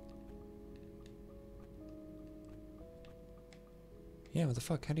 Yeah, what the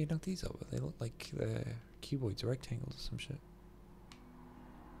fuck? How do you knock these over? They look like they're cuboids or rectangles or some shit.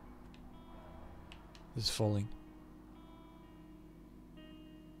 This is falling.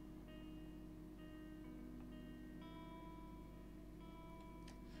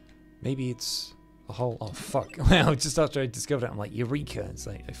 Maybe it's a hole. Oh fuck. Wow, just after I discovered it, I'm like, Eureka! It's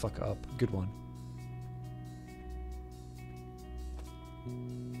like, I fuck it up. Good one.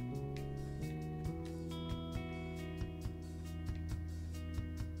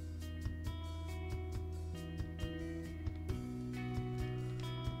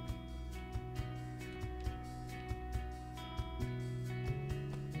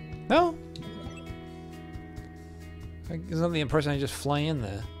 No? I was under the impression I just fly in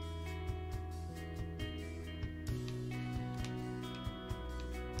there.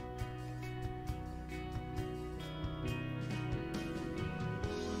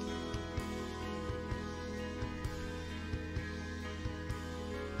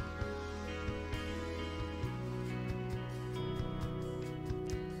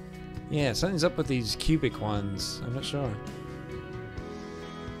 Yeah, something's up with these cubic ones. I'm not sure.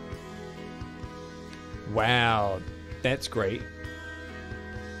 Wow, that's great.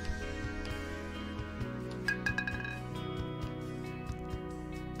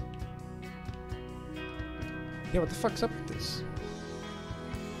 Yeah, what the fuck's up with this?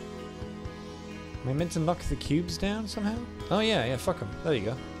 Am I meant to knock the cubes down somehow? Oh yeah, fuck them. There you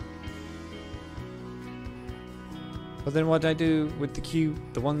go. But then what do I do with the cube,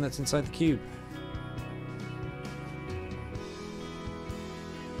 the one that's inside the cube?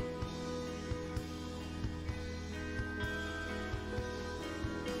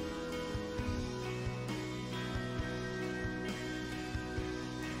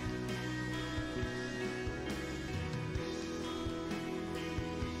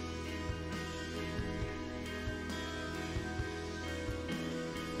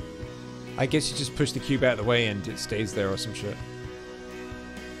 I guess you just push the cube out of the way and it stays there or some shit.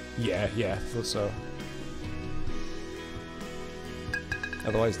 Yeah, thought so.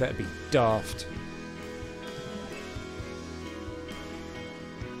 Otherwise that'd be daft.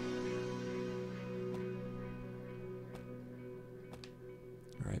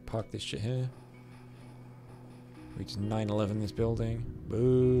 Alright, park this shit here. We just 9/11 this building.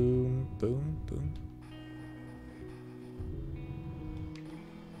 Boom, boom, boom.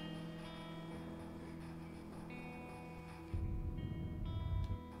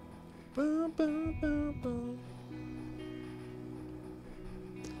 Boom, boom, boom, boom.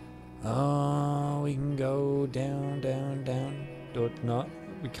 Oh, we can go down, down, down. Or not,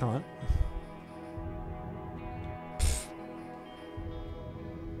 we can't. Pfft.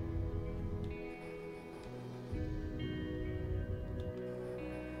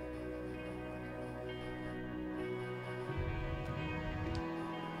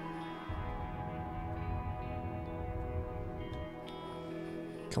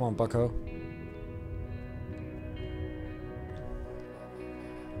 Come on, bucko.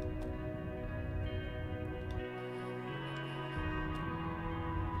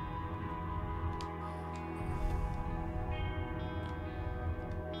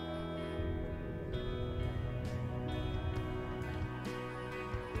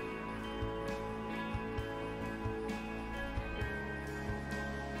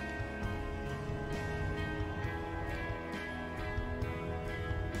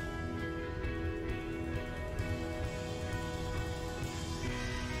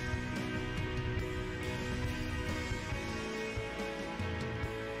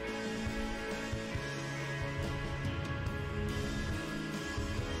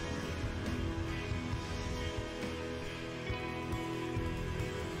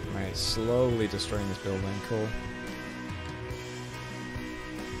 Alright, slowly destroying this building. Cool.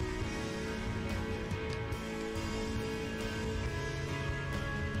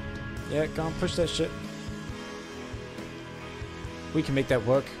 Yeah, go on, push that shit. We can make that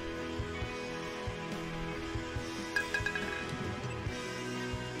work.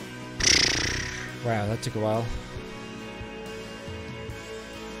 Wow, that took a while.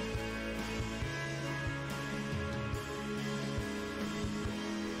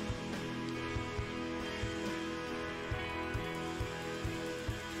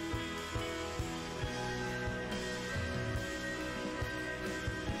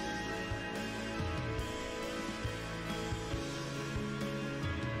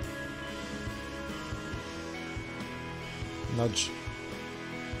 Nudge.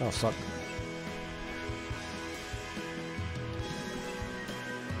 Oh, fuck.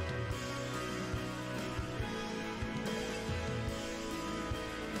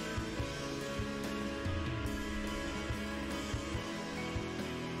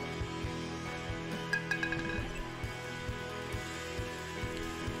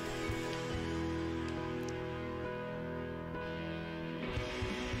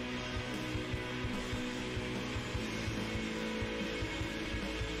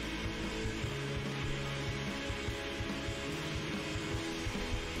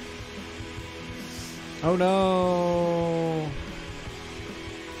 Oh no!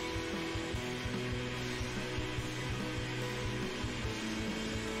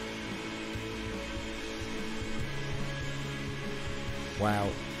 Wow.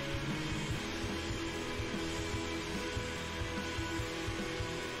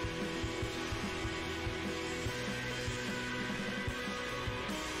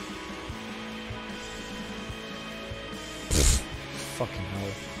 Fucking hell.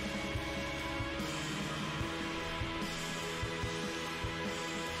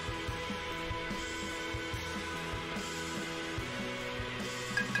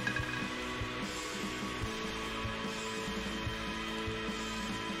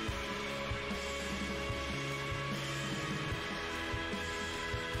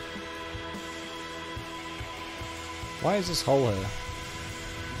 Why is this hole here?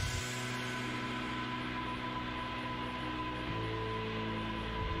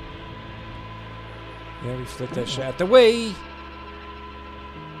 Yeah, we flipped that shit out the way!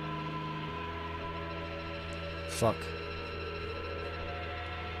 Fuck.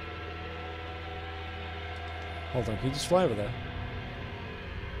 Hold on, can you just fly over there?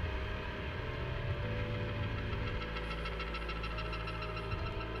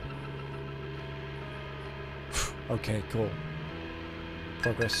 Okay, cool.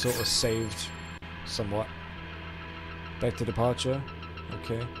 Progress sort of saved somewhat. Back to departure.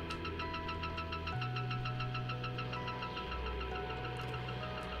 Okay.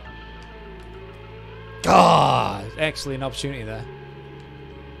 Ah, actually an opportunity there.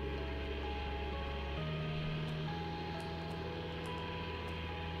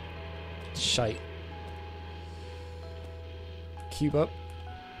 Shite. Cube up.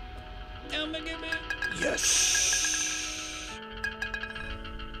 Yes.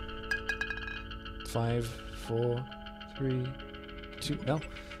 5, 4, 3, 2. No.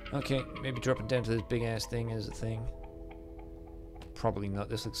 Okay, maybe dropping down to this big ass thing is a thing. Probably not.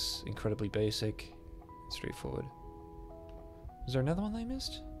 This looks incredibly basic. Straightforward. Is there another one that I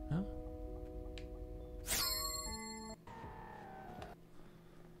missed? No?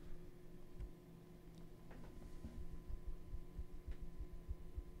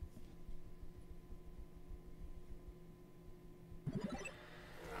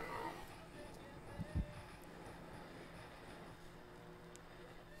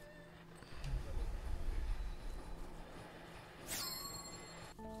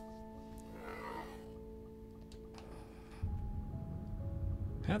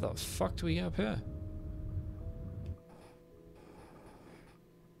 How the fuck do we get up here?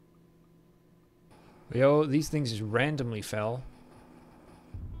 Yo, these things just randomly fell.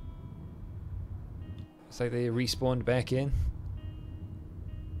 It's like they respawned back in.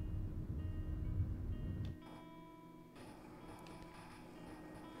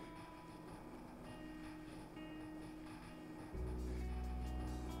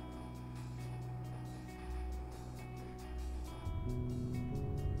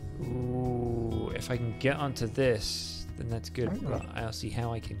 Ooh, if I can get onto this, then that's good. But I'll see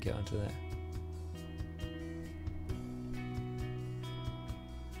how I can get onto that.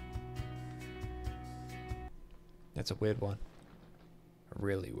 That's a weird one. A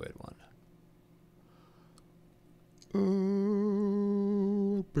really weird one.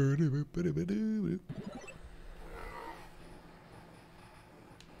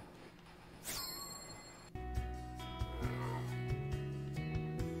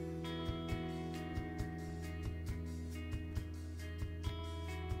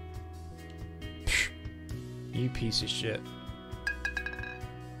 You piece of shit.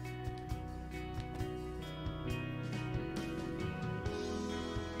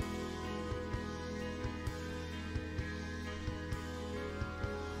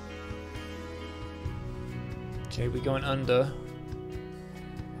 Okay, we're going under.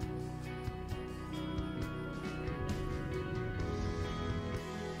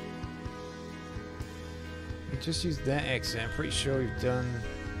 We just used that exit. I'm pretty sure we've done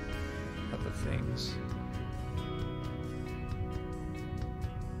other things.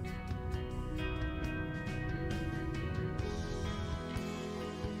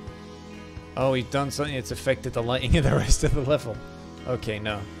 Oh, we've done something that's affected the lighting of the rest of the level. Okay,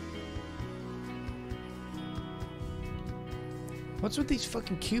 no. What's with these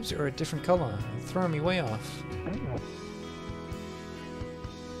fucking cubes that are a different color? They're throwing me way off.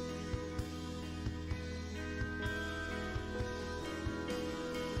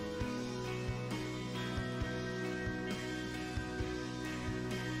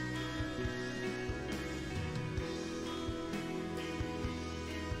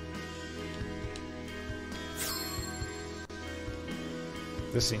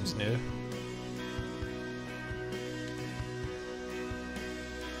 This seems new.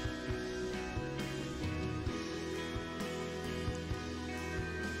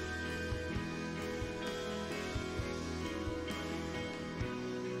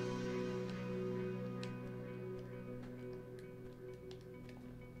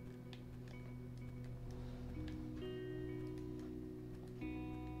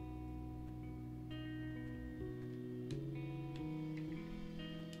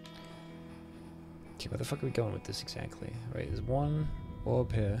 Okay, where the fuck are we going with this exactly? Right, there's one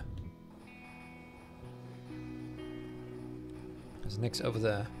orb here. There's Nick's over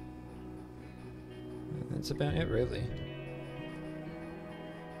there. That's about it, really.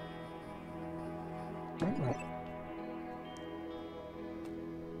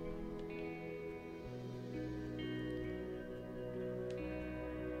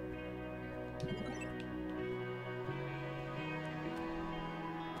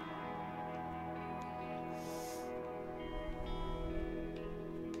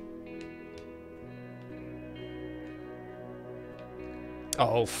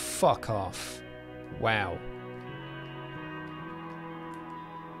 Oh, fuck off. Wow.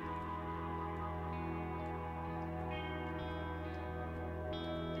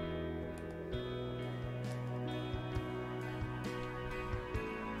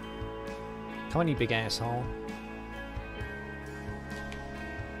 Come on, you big asshole.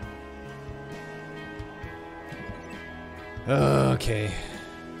 Okay.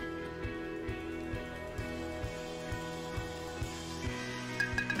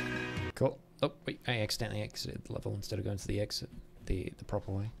 Cool. Oh, wait, I accidentally exited the level instead of going to the exit, the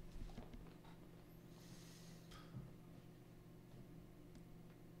proper way.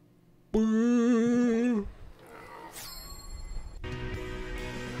 Boo!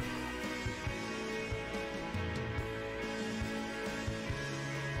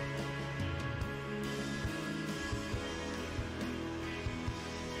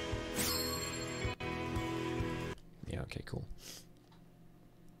 Yeah, okay, cool.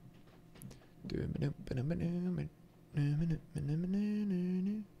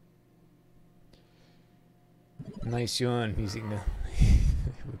 Nice yawn, music now.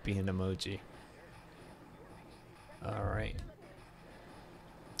 Would be an emoji. Alright.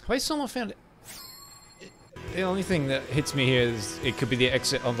 Have I still not found it? The only thing that hits me here is it could be the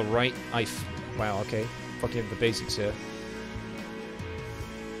exit on the right. Wow, okay. Fucking the basics here.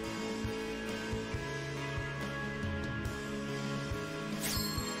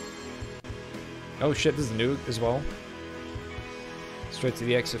 Oh shit, this is new as well. Straight to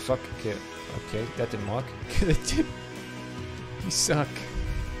the exit, fuck. Okay, okay, that didn't work. You suck.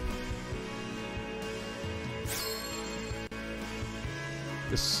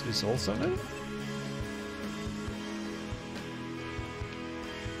 This is also new?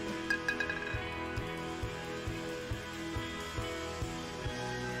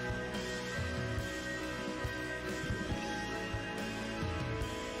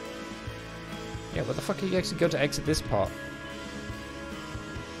 Yeah, what the fuck are you actually going to exit this part?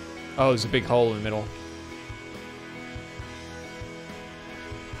 Oh, there's a big hole in the middle.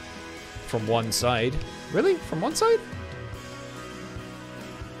 From one side. Really? From one side?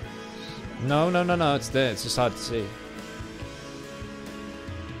 No, no, no, no, it's there. It's just hard to see.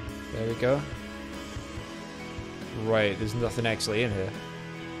 There we go. Right, there's nothing actually in here.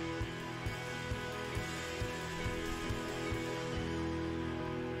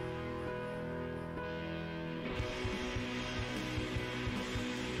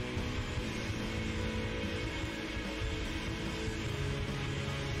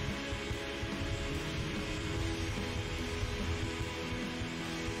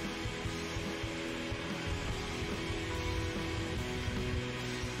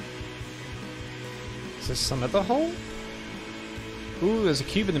 Is this some other hole? Ooh, there's a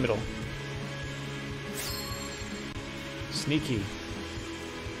cube in the middle. Sneaky.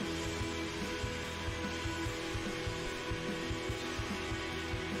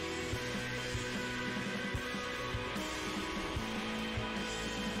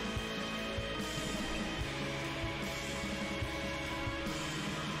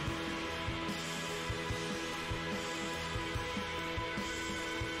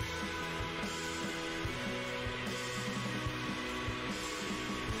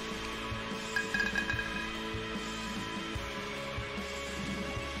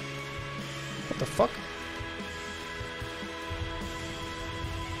 What the fuck?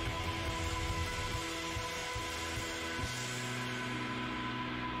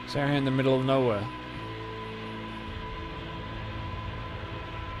 It's out here in the middle of nowhere.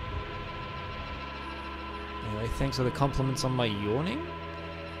 Anyway, thanks for the compliments on my yawning,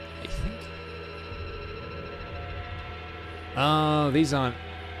 I think. Oh, these aren't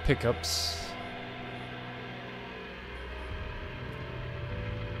pickups.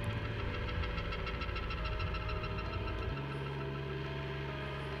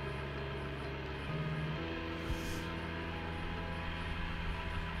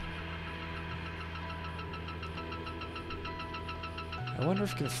 I wonder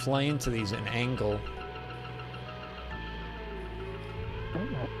if you can fly into these at an angle.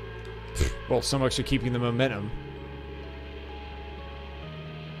 Well, so much for keeping the momentum.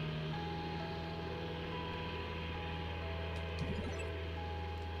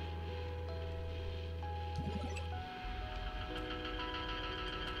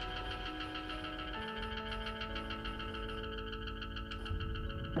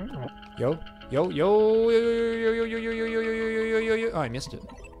 Yo, yo, yo, yo, yo, yo, yo, yo, yo, yo, yo, yo, yo, yo, yo. Oh, I missed it.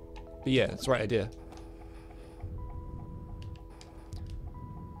 But yeah, that's the right idea.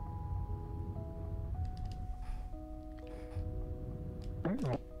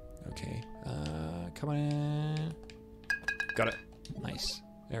 Okay, come on in. Got it. Nice.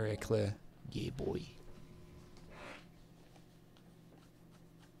 Area clear. Yeah, boy.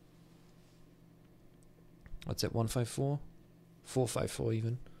 What's it, 154? 454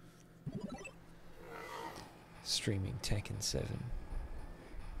 even. Streaming Tekken 7.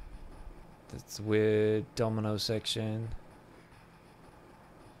 That's a weird domino section.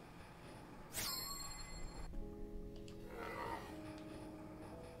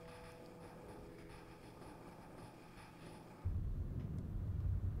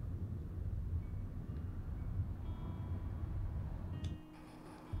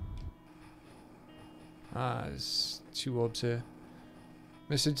 Ah, there's two orbs here.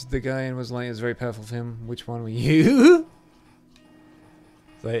 Messaged the guy and was like, it's very powerful for him. Which one were you?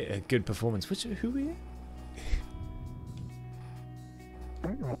 Like, a good performance. Who were you?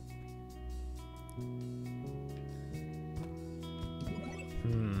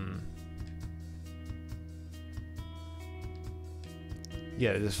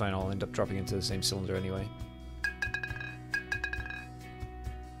 Yeah, this is fine. I'll end up dropping into the same cylinder anyway.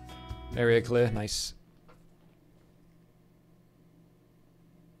 Area clear. Nice.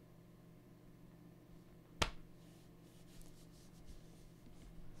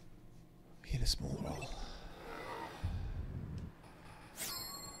 Hit a small roll.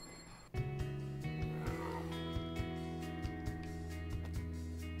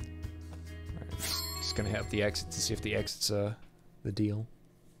 Alright, just gonna hit up the exits to see if the exits are the deal.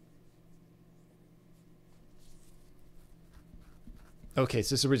 Okay,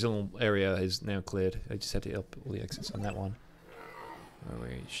 so this original area is now cleared. I just had to hit up all the exits on that one. Oh,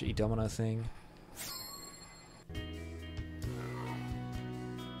 wait, shitty domino thing.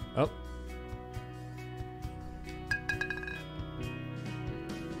 Oh.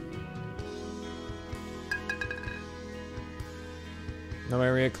 No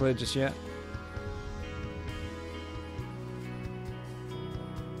area cleared just yet.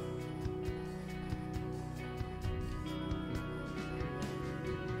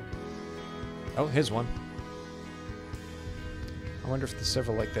 Oh, here's one. I wonder if there's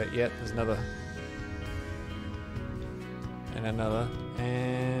several like that yet. There's another. And another.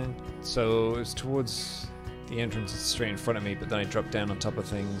 And so it's towards the entrance. It's straight in front of me, but then I drop down on top of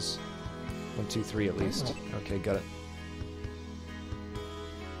things. 1, 2, 3 at least. Okay, got it.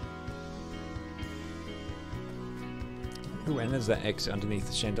 Ooh, and there's that exit underneath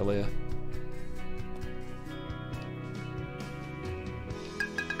the chandelier.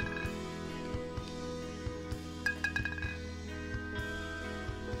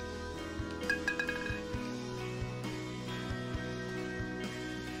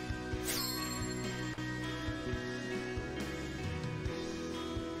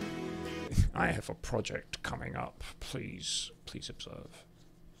 I have a project coming up. Please observe.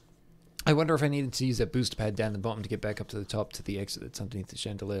 I wonder if I needed to use that booster pad down the bottom to get back up to the top to the exit that's underneath the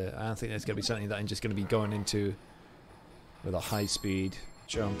chandelier. I don't think that's going to be something that I'm just going to be going into with a high-speed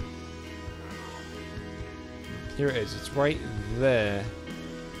jump. Here it is. It's right there.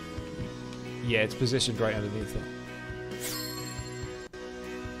 Yeah, it's positioned right underneath it.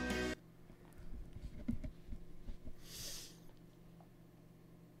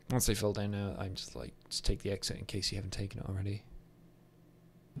 Once they fall down now, I'm just like, just take the exit in case you haven't taken it already.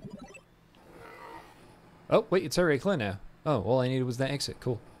 Oh, wait, it's already clear now. Oh, all I needed was that exit.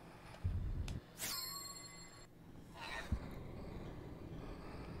 Cool.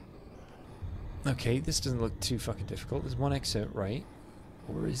 Okay, this doesn't look too fucking difficult. There's one exit, right?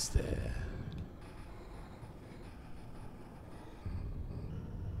 Or is there?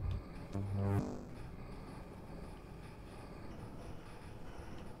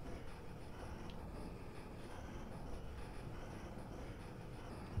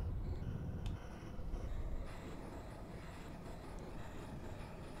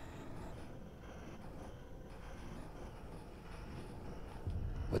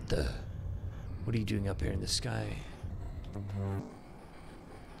 What the? What are you doing up here in the sky?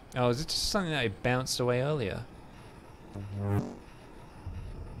 Oh, is it just something that I bounced away earlier?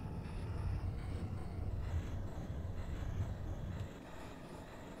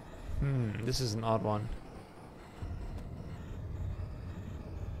 This is an odd one.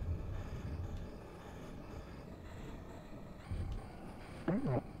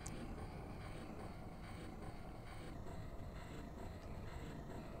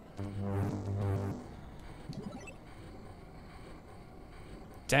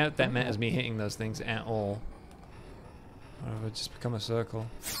 Doubt that matters me hitting those things at all. Or it would just become a circle.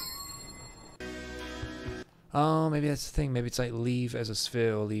 Oh, maybe that's the thing. Maybe it's like leave as a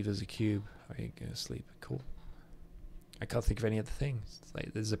sphere or leave as a cube. Or you go to sleep. Cool. I can't think of any other things. It's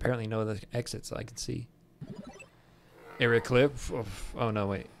like there's apparently no other exits that I can see. Area clear. Oh no,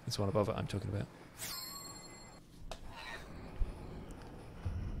 wait. It's one above it I'm talking about.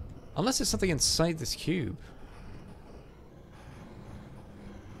 Unless there's something inside this cube.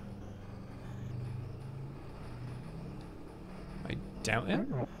 I doubt it.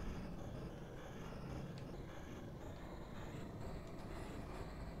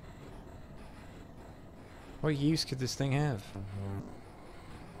 What use could this thing have?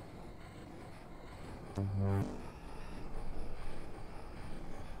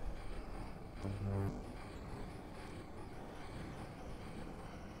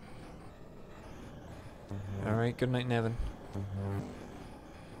 Alright, good night, Nevin.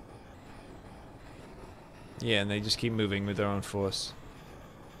 Yeah, and they just keep moving with their own force.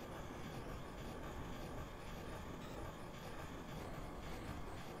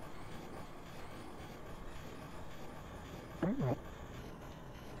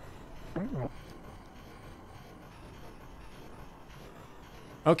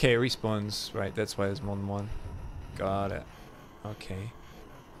 Okay, it respawns. Right, that's why there's more than one. Got it. Okay.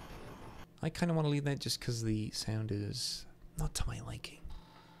 I kind of want to leave that just because the sound is not to my liking.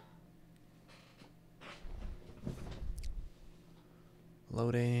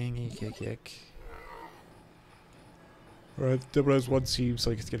 Loading, yick. Alright, double as one seems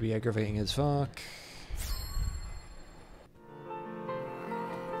like it's gonna be aggravating as fuck.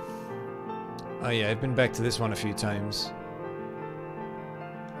 Oh yeah, I've been back to this one a few times.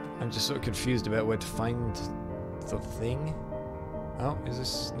 I'm just so confused about where to find the thing. Oh, is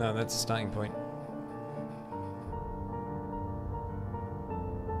this? No, that's the starting point.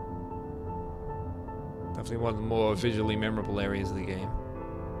 Definitely one of the more visually memorable areas of the game.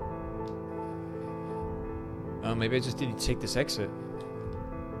 Oh, maybe I just didn't take this exit.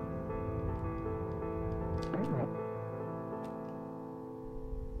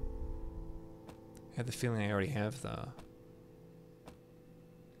 I had the feeling I already have the...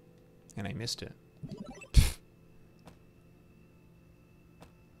 And I missed it.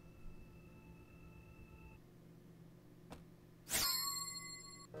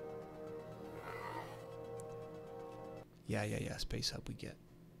 Yeah, space hub we get.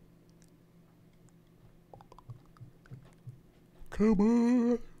 Come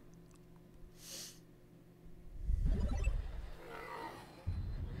on!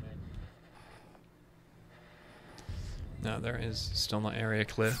 No, there is still not area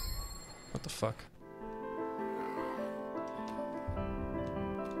clear. What the fuck?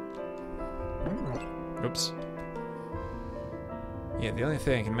 Oops. Yeah, the only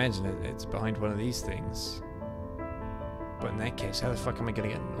thing I can imagine is it's behind one of these things. But in that case, how the fuck am I gonna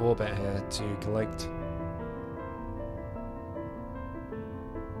get an orb out here to collect?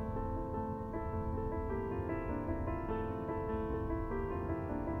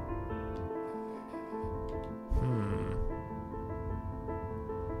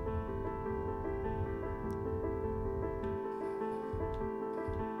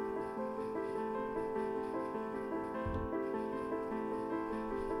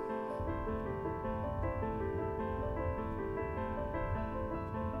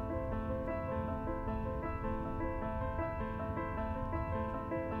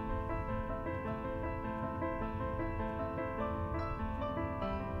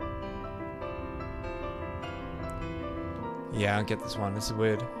 Yeah, I'll get this one. This is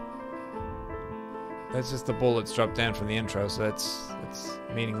weird. That's just the bullets dropped down from the intro, so that's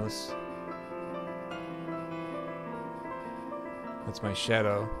meaningless. That's my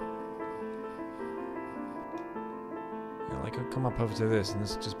shadow. You know, like I'll come up over to this, and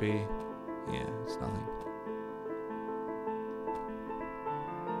this would just be, yeah, it's nothing.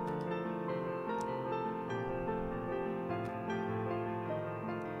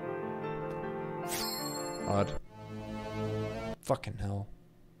 Odd. Fucking hell.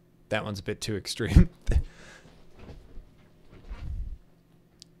 That one's a bit too extreme.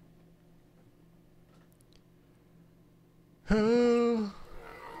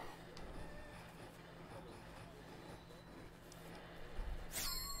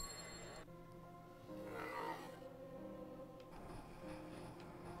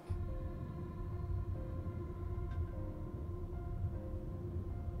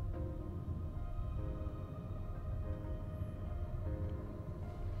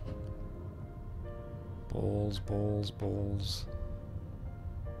 Balls, balls, balls.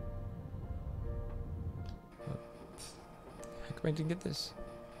 How come I didn't get this?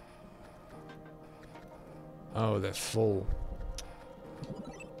 Oh, they're full.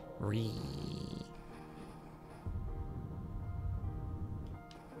 Ree.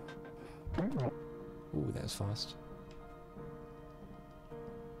 Ooh, that was fast.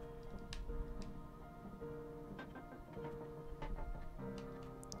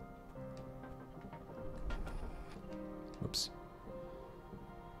 Whoops.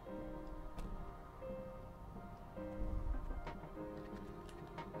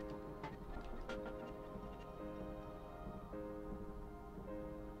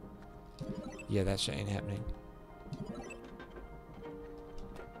 Yeah, that shit ain't happening.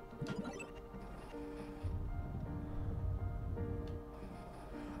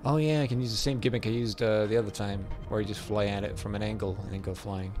 Oh yeah, I can use the same gimmick I used the other time, where you just fly at it from an angle and then go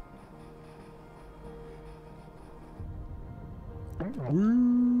flying. Woo!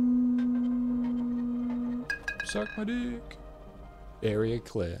 Suck my dick. Area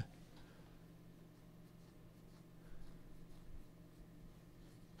clear.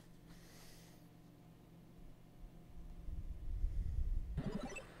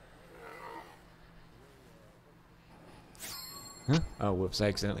 Huh? Oh, whoops, I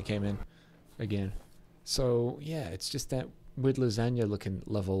accidentally came in again. So, yeah, it's just that weird lasagna looking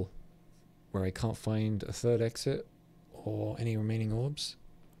level where I can't find a third exit or any remaining orbs.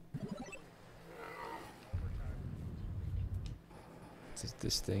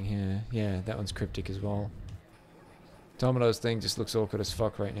 This thing here. Yeah, that one's cryptic as well. Domino's thing just looks awkward as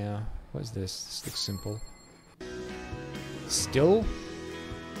fuck right now. What is this? This looks simple. Still?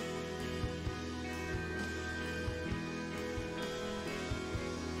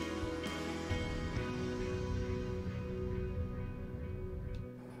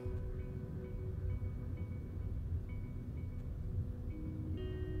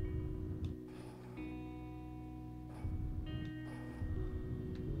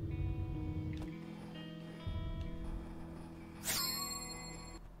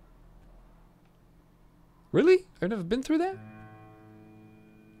 Really? I've never been through that?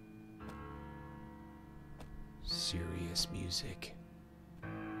 Serious music.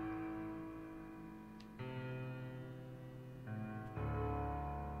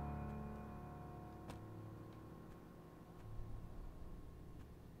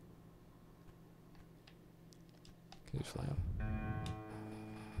 Can you fly up?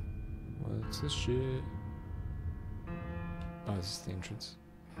 What's this shit? Oh, this is the entrance.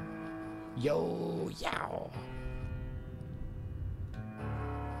 Yo, yow.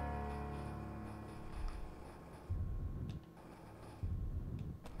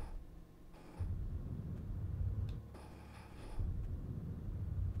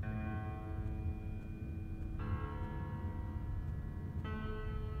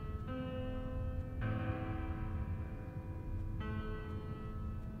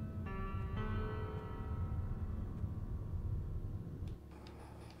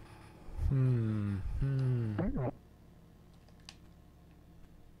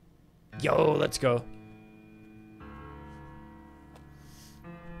 Yo, let's go.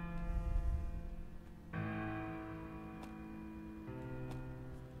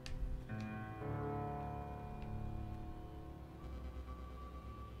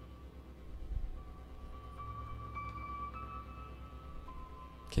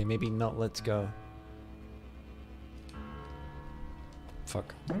 Okay, maybe not let's go.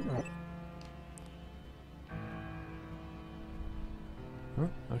 Fuck. Huh?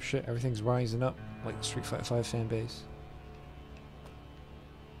 Oh shit, everything's rising up like the Street Fighter 5 fan base.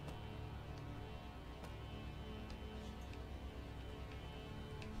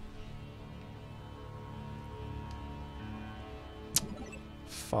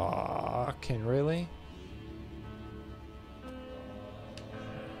 Fucking really?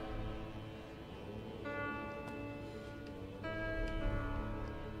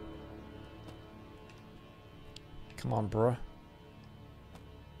 Come on, bruh.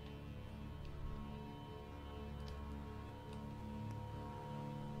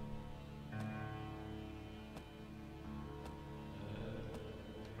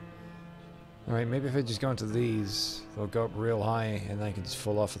 Alright, maybe if I just go into these, they'll go up real high and I can just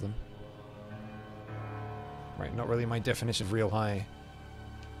fall off of them. Right, not really my definition of real high.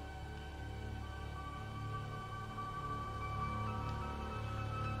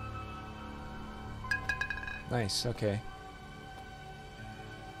 Nice, okay.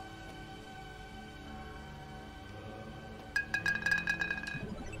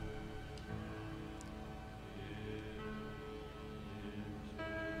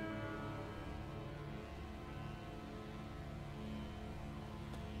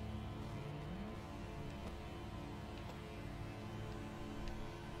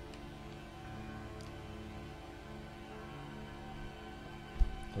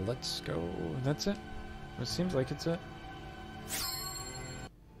 Let's go. That's it? It seems like it's it.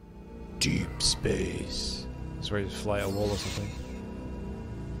 Deep space. It's where you just fly a wall or something.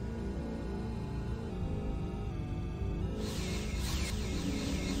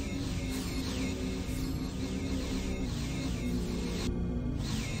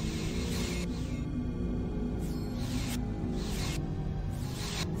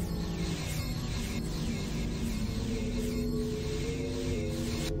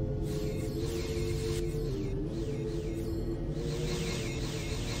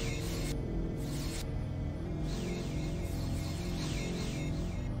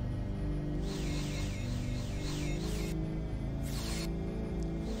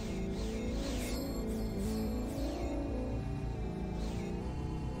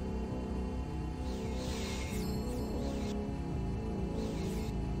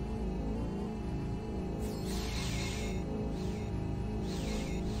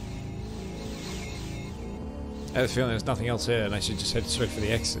 I have a feeling there's nothing else here and I should just head straight for the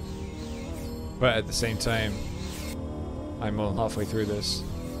exit. But at the same time, I'm more than halfway through this.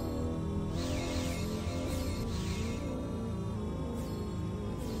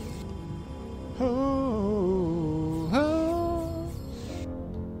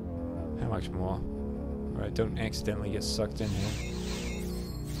 How much more? Alright, don't accidentally get sucked in here.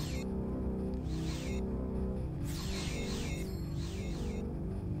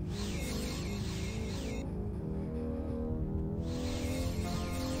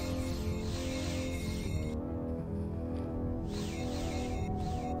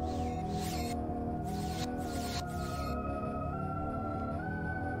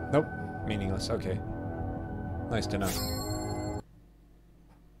 Nope, meaningless. Okay. Nice to know.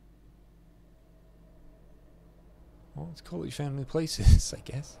 Well, let's call it family places, I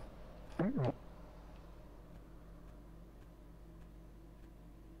guess.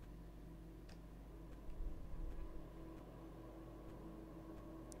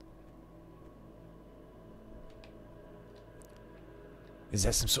 Is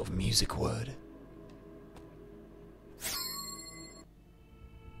that some sort of music word?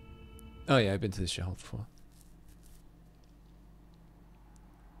 Oh yeah, I've been to this shithole before.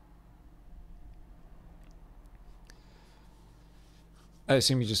 I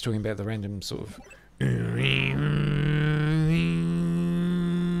assume you're just talking about the random sort of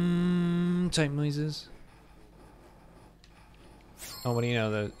type noises. Oh, what do you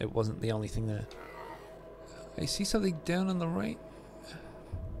know? That it wasn't the only thing there. I see something down on the right.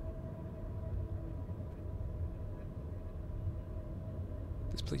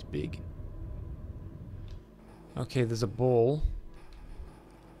 This place big. Okay, there's a ball.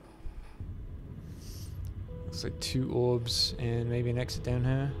 Looks like 2 orbs and maybe an exit down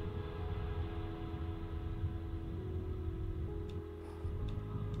here.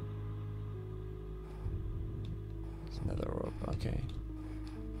 There's another orb, okay.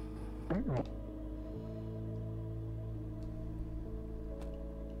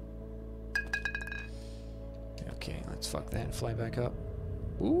 Okay, let's fuck that and fly back up.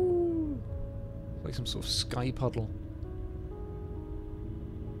 Ooh! Like some sort of sky puddle.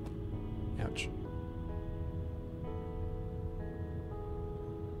 Ouch.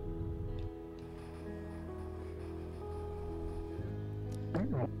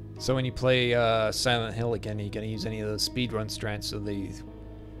 So when you play Silent Hill again, are you going to use any of those speedrun strats, or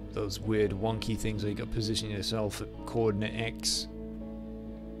those weird wonky things where you got to position yourself at coordinate X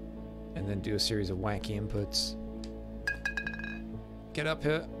and then do a series of wacky inputs? Get up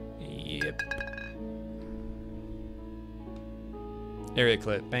here. Yep. Area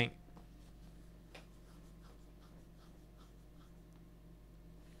clear. Bang.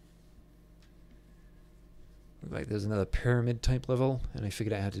 Looked like there's another pyramid type level, and I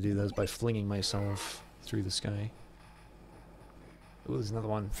figured out how to do those by flinging myself through the sky. Oh, there's another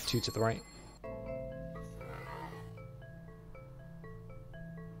one. 2 to the right.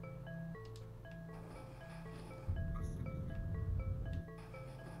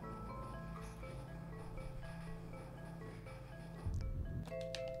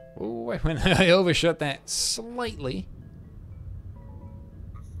 Oh, I overshot that slightly.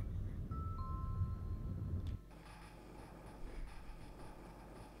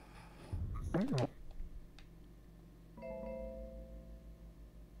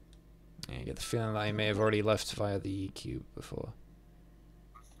 I get the feeling that I may have already left via the cube before.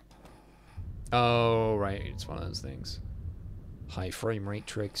 Oh, right, it's one of those things. High frame rate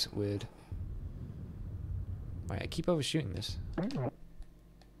tricks, weird. Right, I keep overshooting this.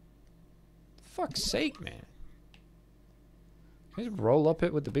 Fuck's sake, man. Can I just roll up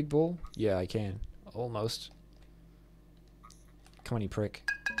it with the big ball? Yeah, I can. Almost. Come on, you prick.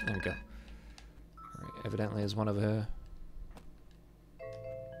 There we go. Right, evidently there's one over here.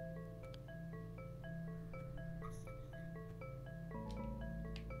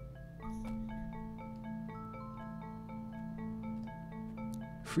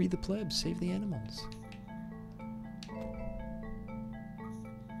 Free the plebs, save the animals.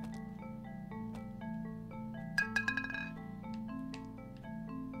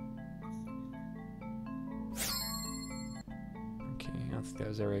 Okay, I don't think that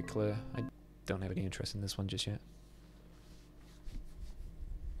was area clear. I don't have any interest in this one just yet.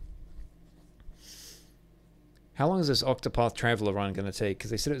 How long is this Octopath Traveler run going to take?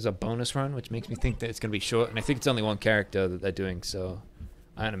 Because they said it was a bonus run, which makes me think that it's going to be short. And I think it's only one character that they're doing, so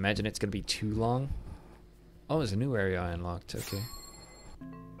I don't imagine it's going to be too long. Oh, there's a new area I unlocked. Okay.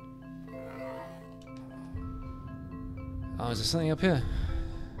 Oh, is there something up here?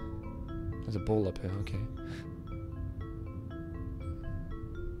 There's a ball up here. Okay.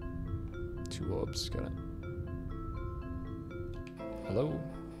 2 orbs. Got it. Hello?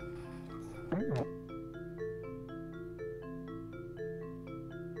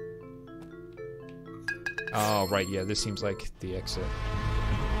 Oh, right, yeah, this seems like the exit.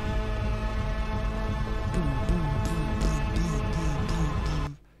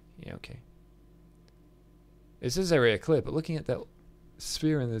 Yeah, okay. This is area clear, but looking at that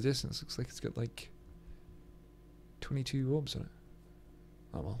sphere in the distance, looks like it's got like 22 orbs on it.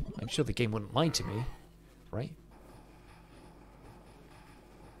 Oh well, I'm sure the game wouldn't lie to me, right?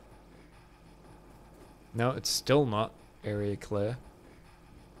 No, it's still not area clear.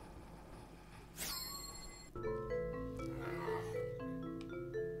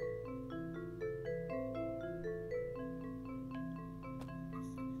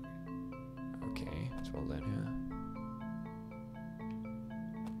 Okay, let's roll that here.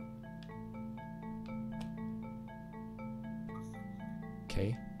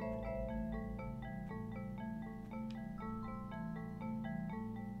 Okay.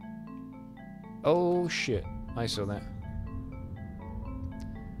 Oh shit, I saw that. I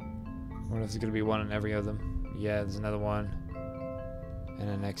wonder if there's gonna be one in every of them. Yeah, there's another one. And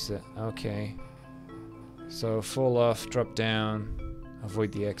an exit. Okay. So fall off, drop down,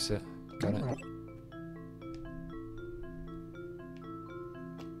 avoid the exit. Got it.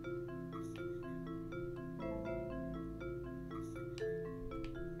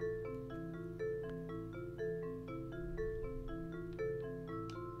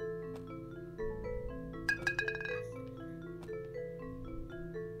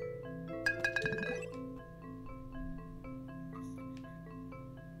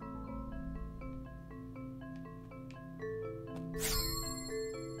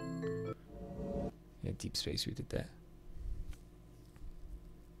 Yeah, Deep Space, we did that.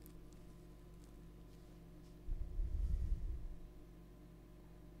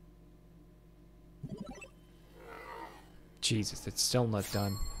 Jesus, it's still not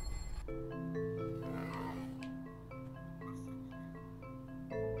done.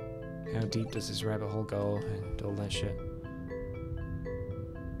 How deep does this rabbit hole go and all that shit?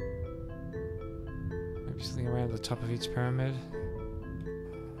 Maybe something around the top of each pyramid?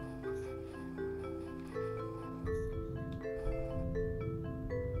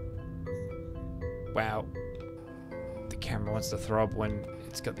 Wow. The camera wants to throb when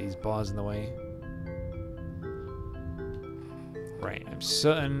it's got these bars in the way. Right, I'm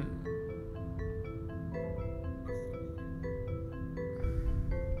certain.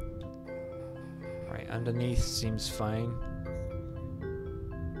 Right, underneath seems fine.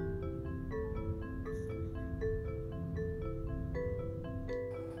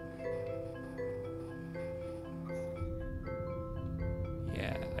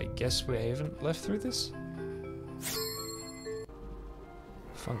 I guess we haven't left through this?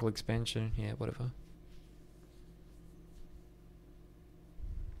 Fungal expansion, yeah, whatever.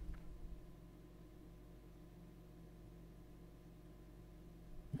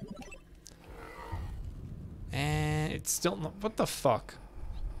 And it's still not. What the fuck?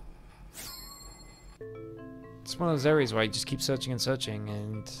 It's one of those areas where I just keep searching and searching,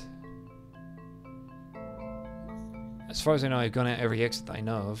 and as far as I know, I've gone out every exit that I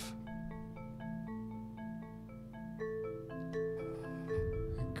know of.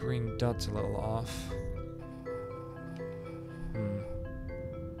 The green dot's a little off. Am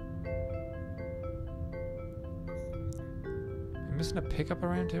I missing a pickup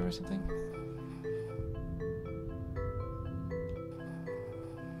around here or something?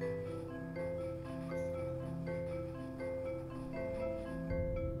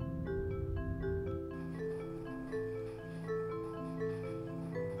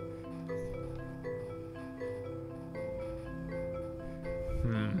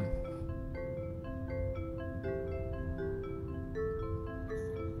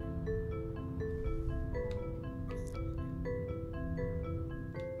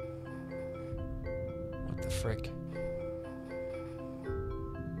 What the frick?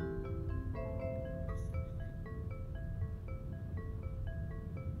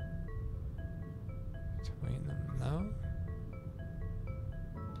 Between them, no?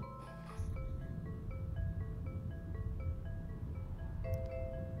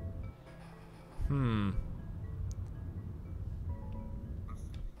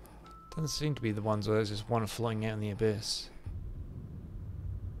 Doesn't seem to be the ones where there's just one floating out in the abyss.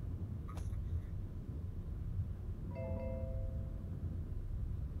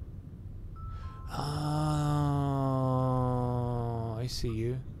 Oh, I see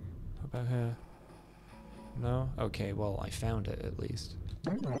you. How about her? No? Okay, well, I found it at least.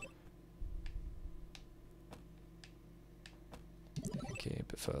 Okay, a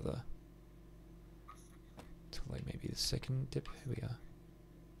bit further. To like maybe the second dip. Here we are.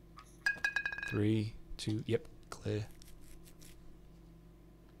 3, 2, yep, clear.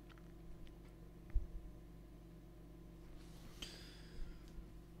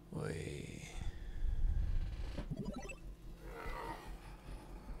 Wait.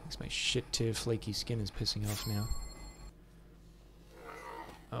 Makes my shit tier flaky skin is pissing off now.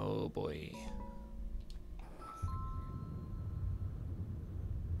 Oh boy.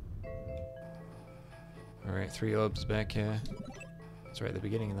 Alright, 3 orbs back here. That's right at the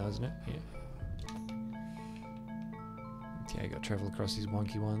beginning though, isn't it? Yeah. Okay, I gotta travel across these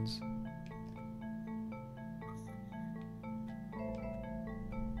wonky ones.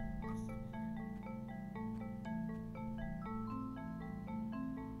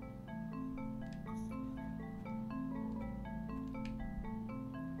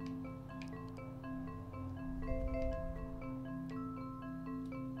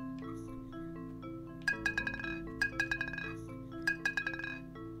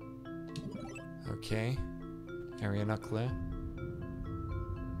 Okay. Area not clear.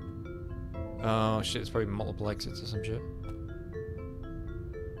 Oh shit, it's probably multiple exits or some shit.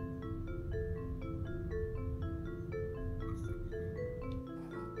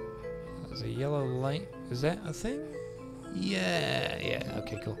 There's a yellow light. Is that a thing? Yeah,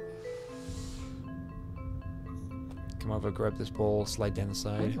 okay, cool. Come over, grab this ball, slide down the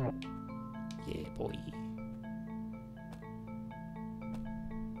side. Yeah, boy.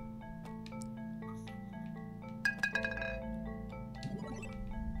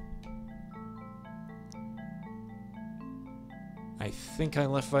 I think I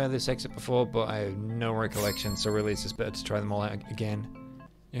left via this exit before, but I have no recollection, so really it's just better to try them all out again.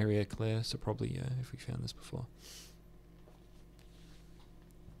 Area clear, so probably, yeah, if we found this before.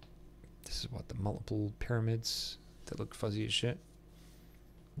 This is what, the multiple pyramids that look fuzzy as shit?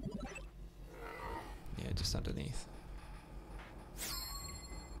 Yeah, just underneath.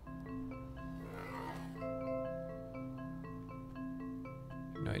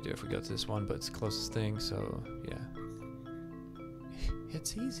 No idea if we got to this one, but it's the closest thing, so yeah.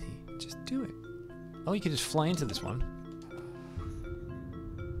 It's easy. Just do it. Oh, you could just fly into this one.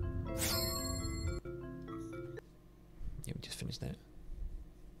 Yeah, we just finished that.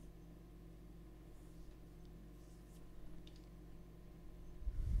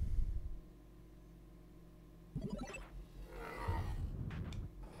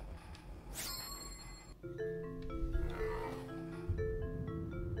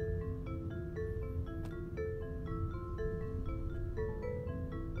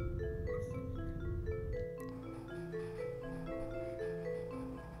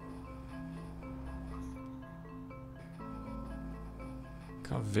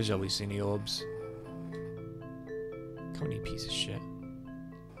 Can't visually see any orbs. Come on, you piece of shit.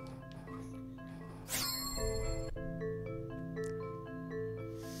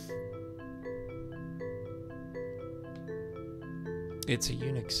 It's a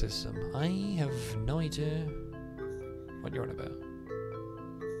Unix system. I have no idea what you're on about.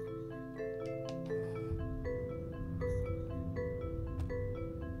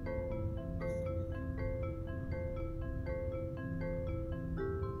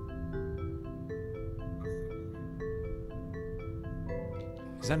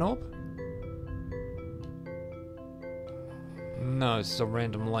 Is that an orb? No, it's just a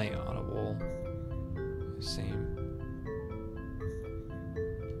random light on a wall. Same.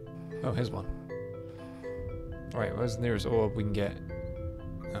 Oh, here's one. Alright, where's the nearest orb we can get?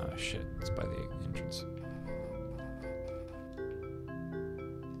 Oh shit, it's by the entrance.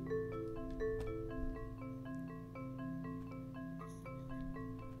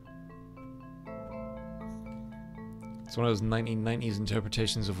 It's one of those 1990s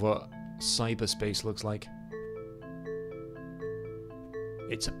interpretations of what cyberspace looks like.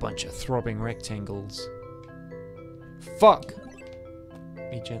 It's a bunch of throbbing rectangles. Fuck!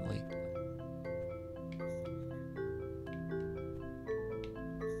 Me gently.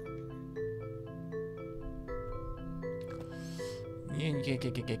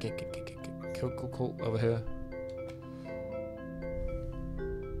 Cool, over here.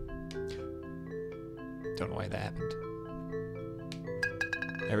 Don't know why that happened.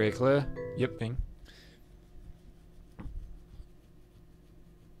 Area clear? Yep, thing.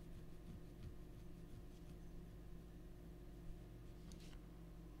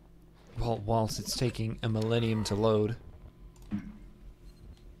 Well, whilst it's taking a millennium to load.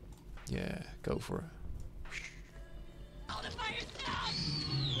 Yeah, go for it.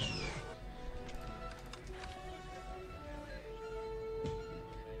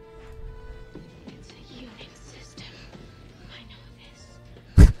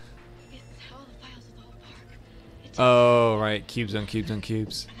 Oh, right. Cubes on cubes on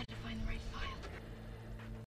cubes.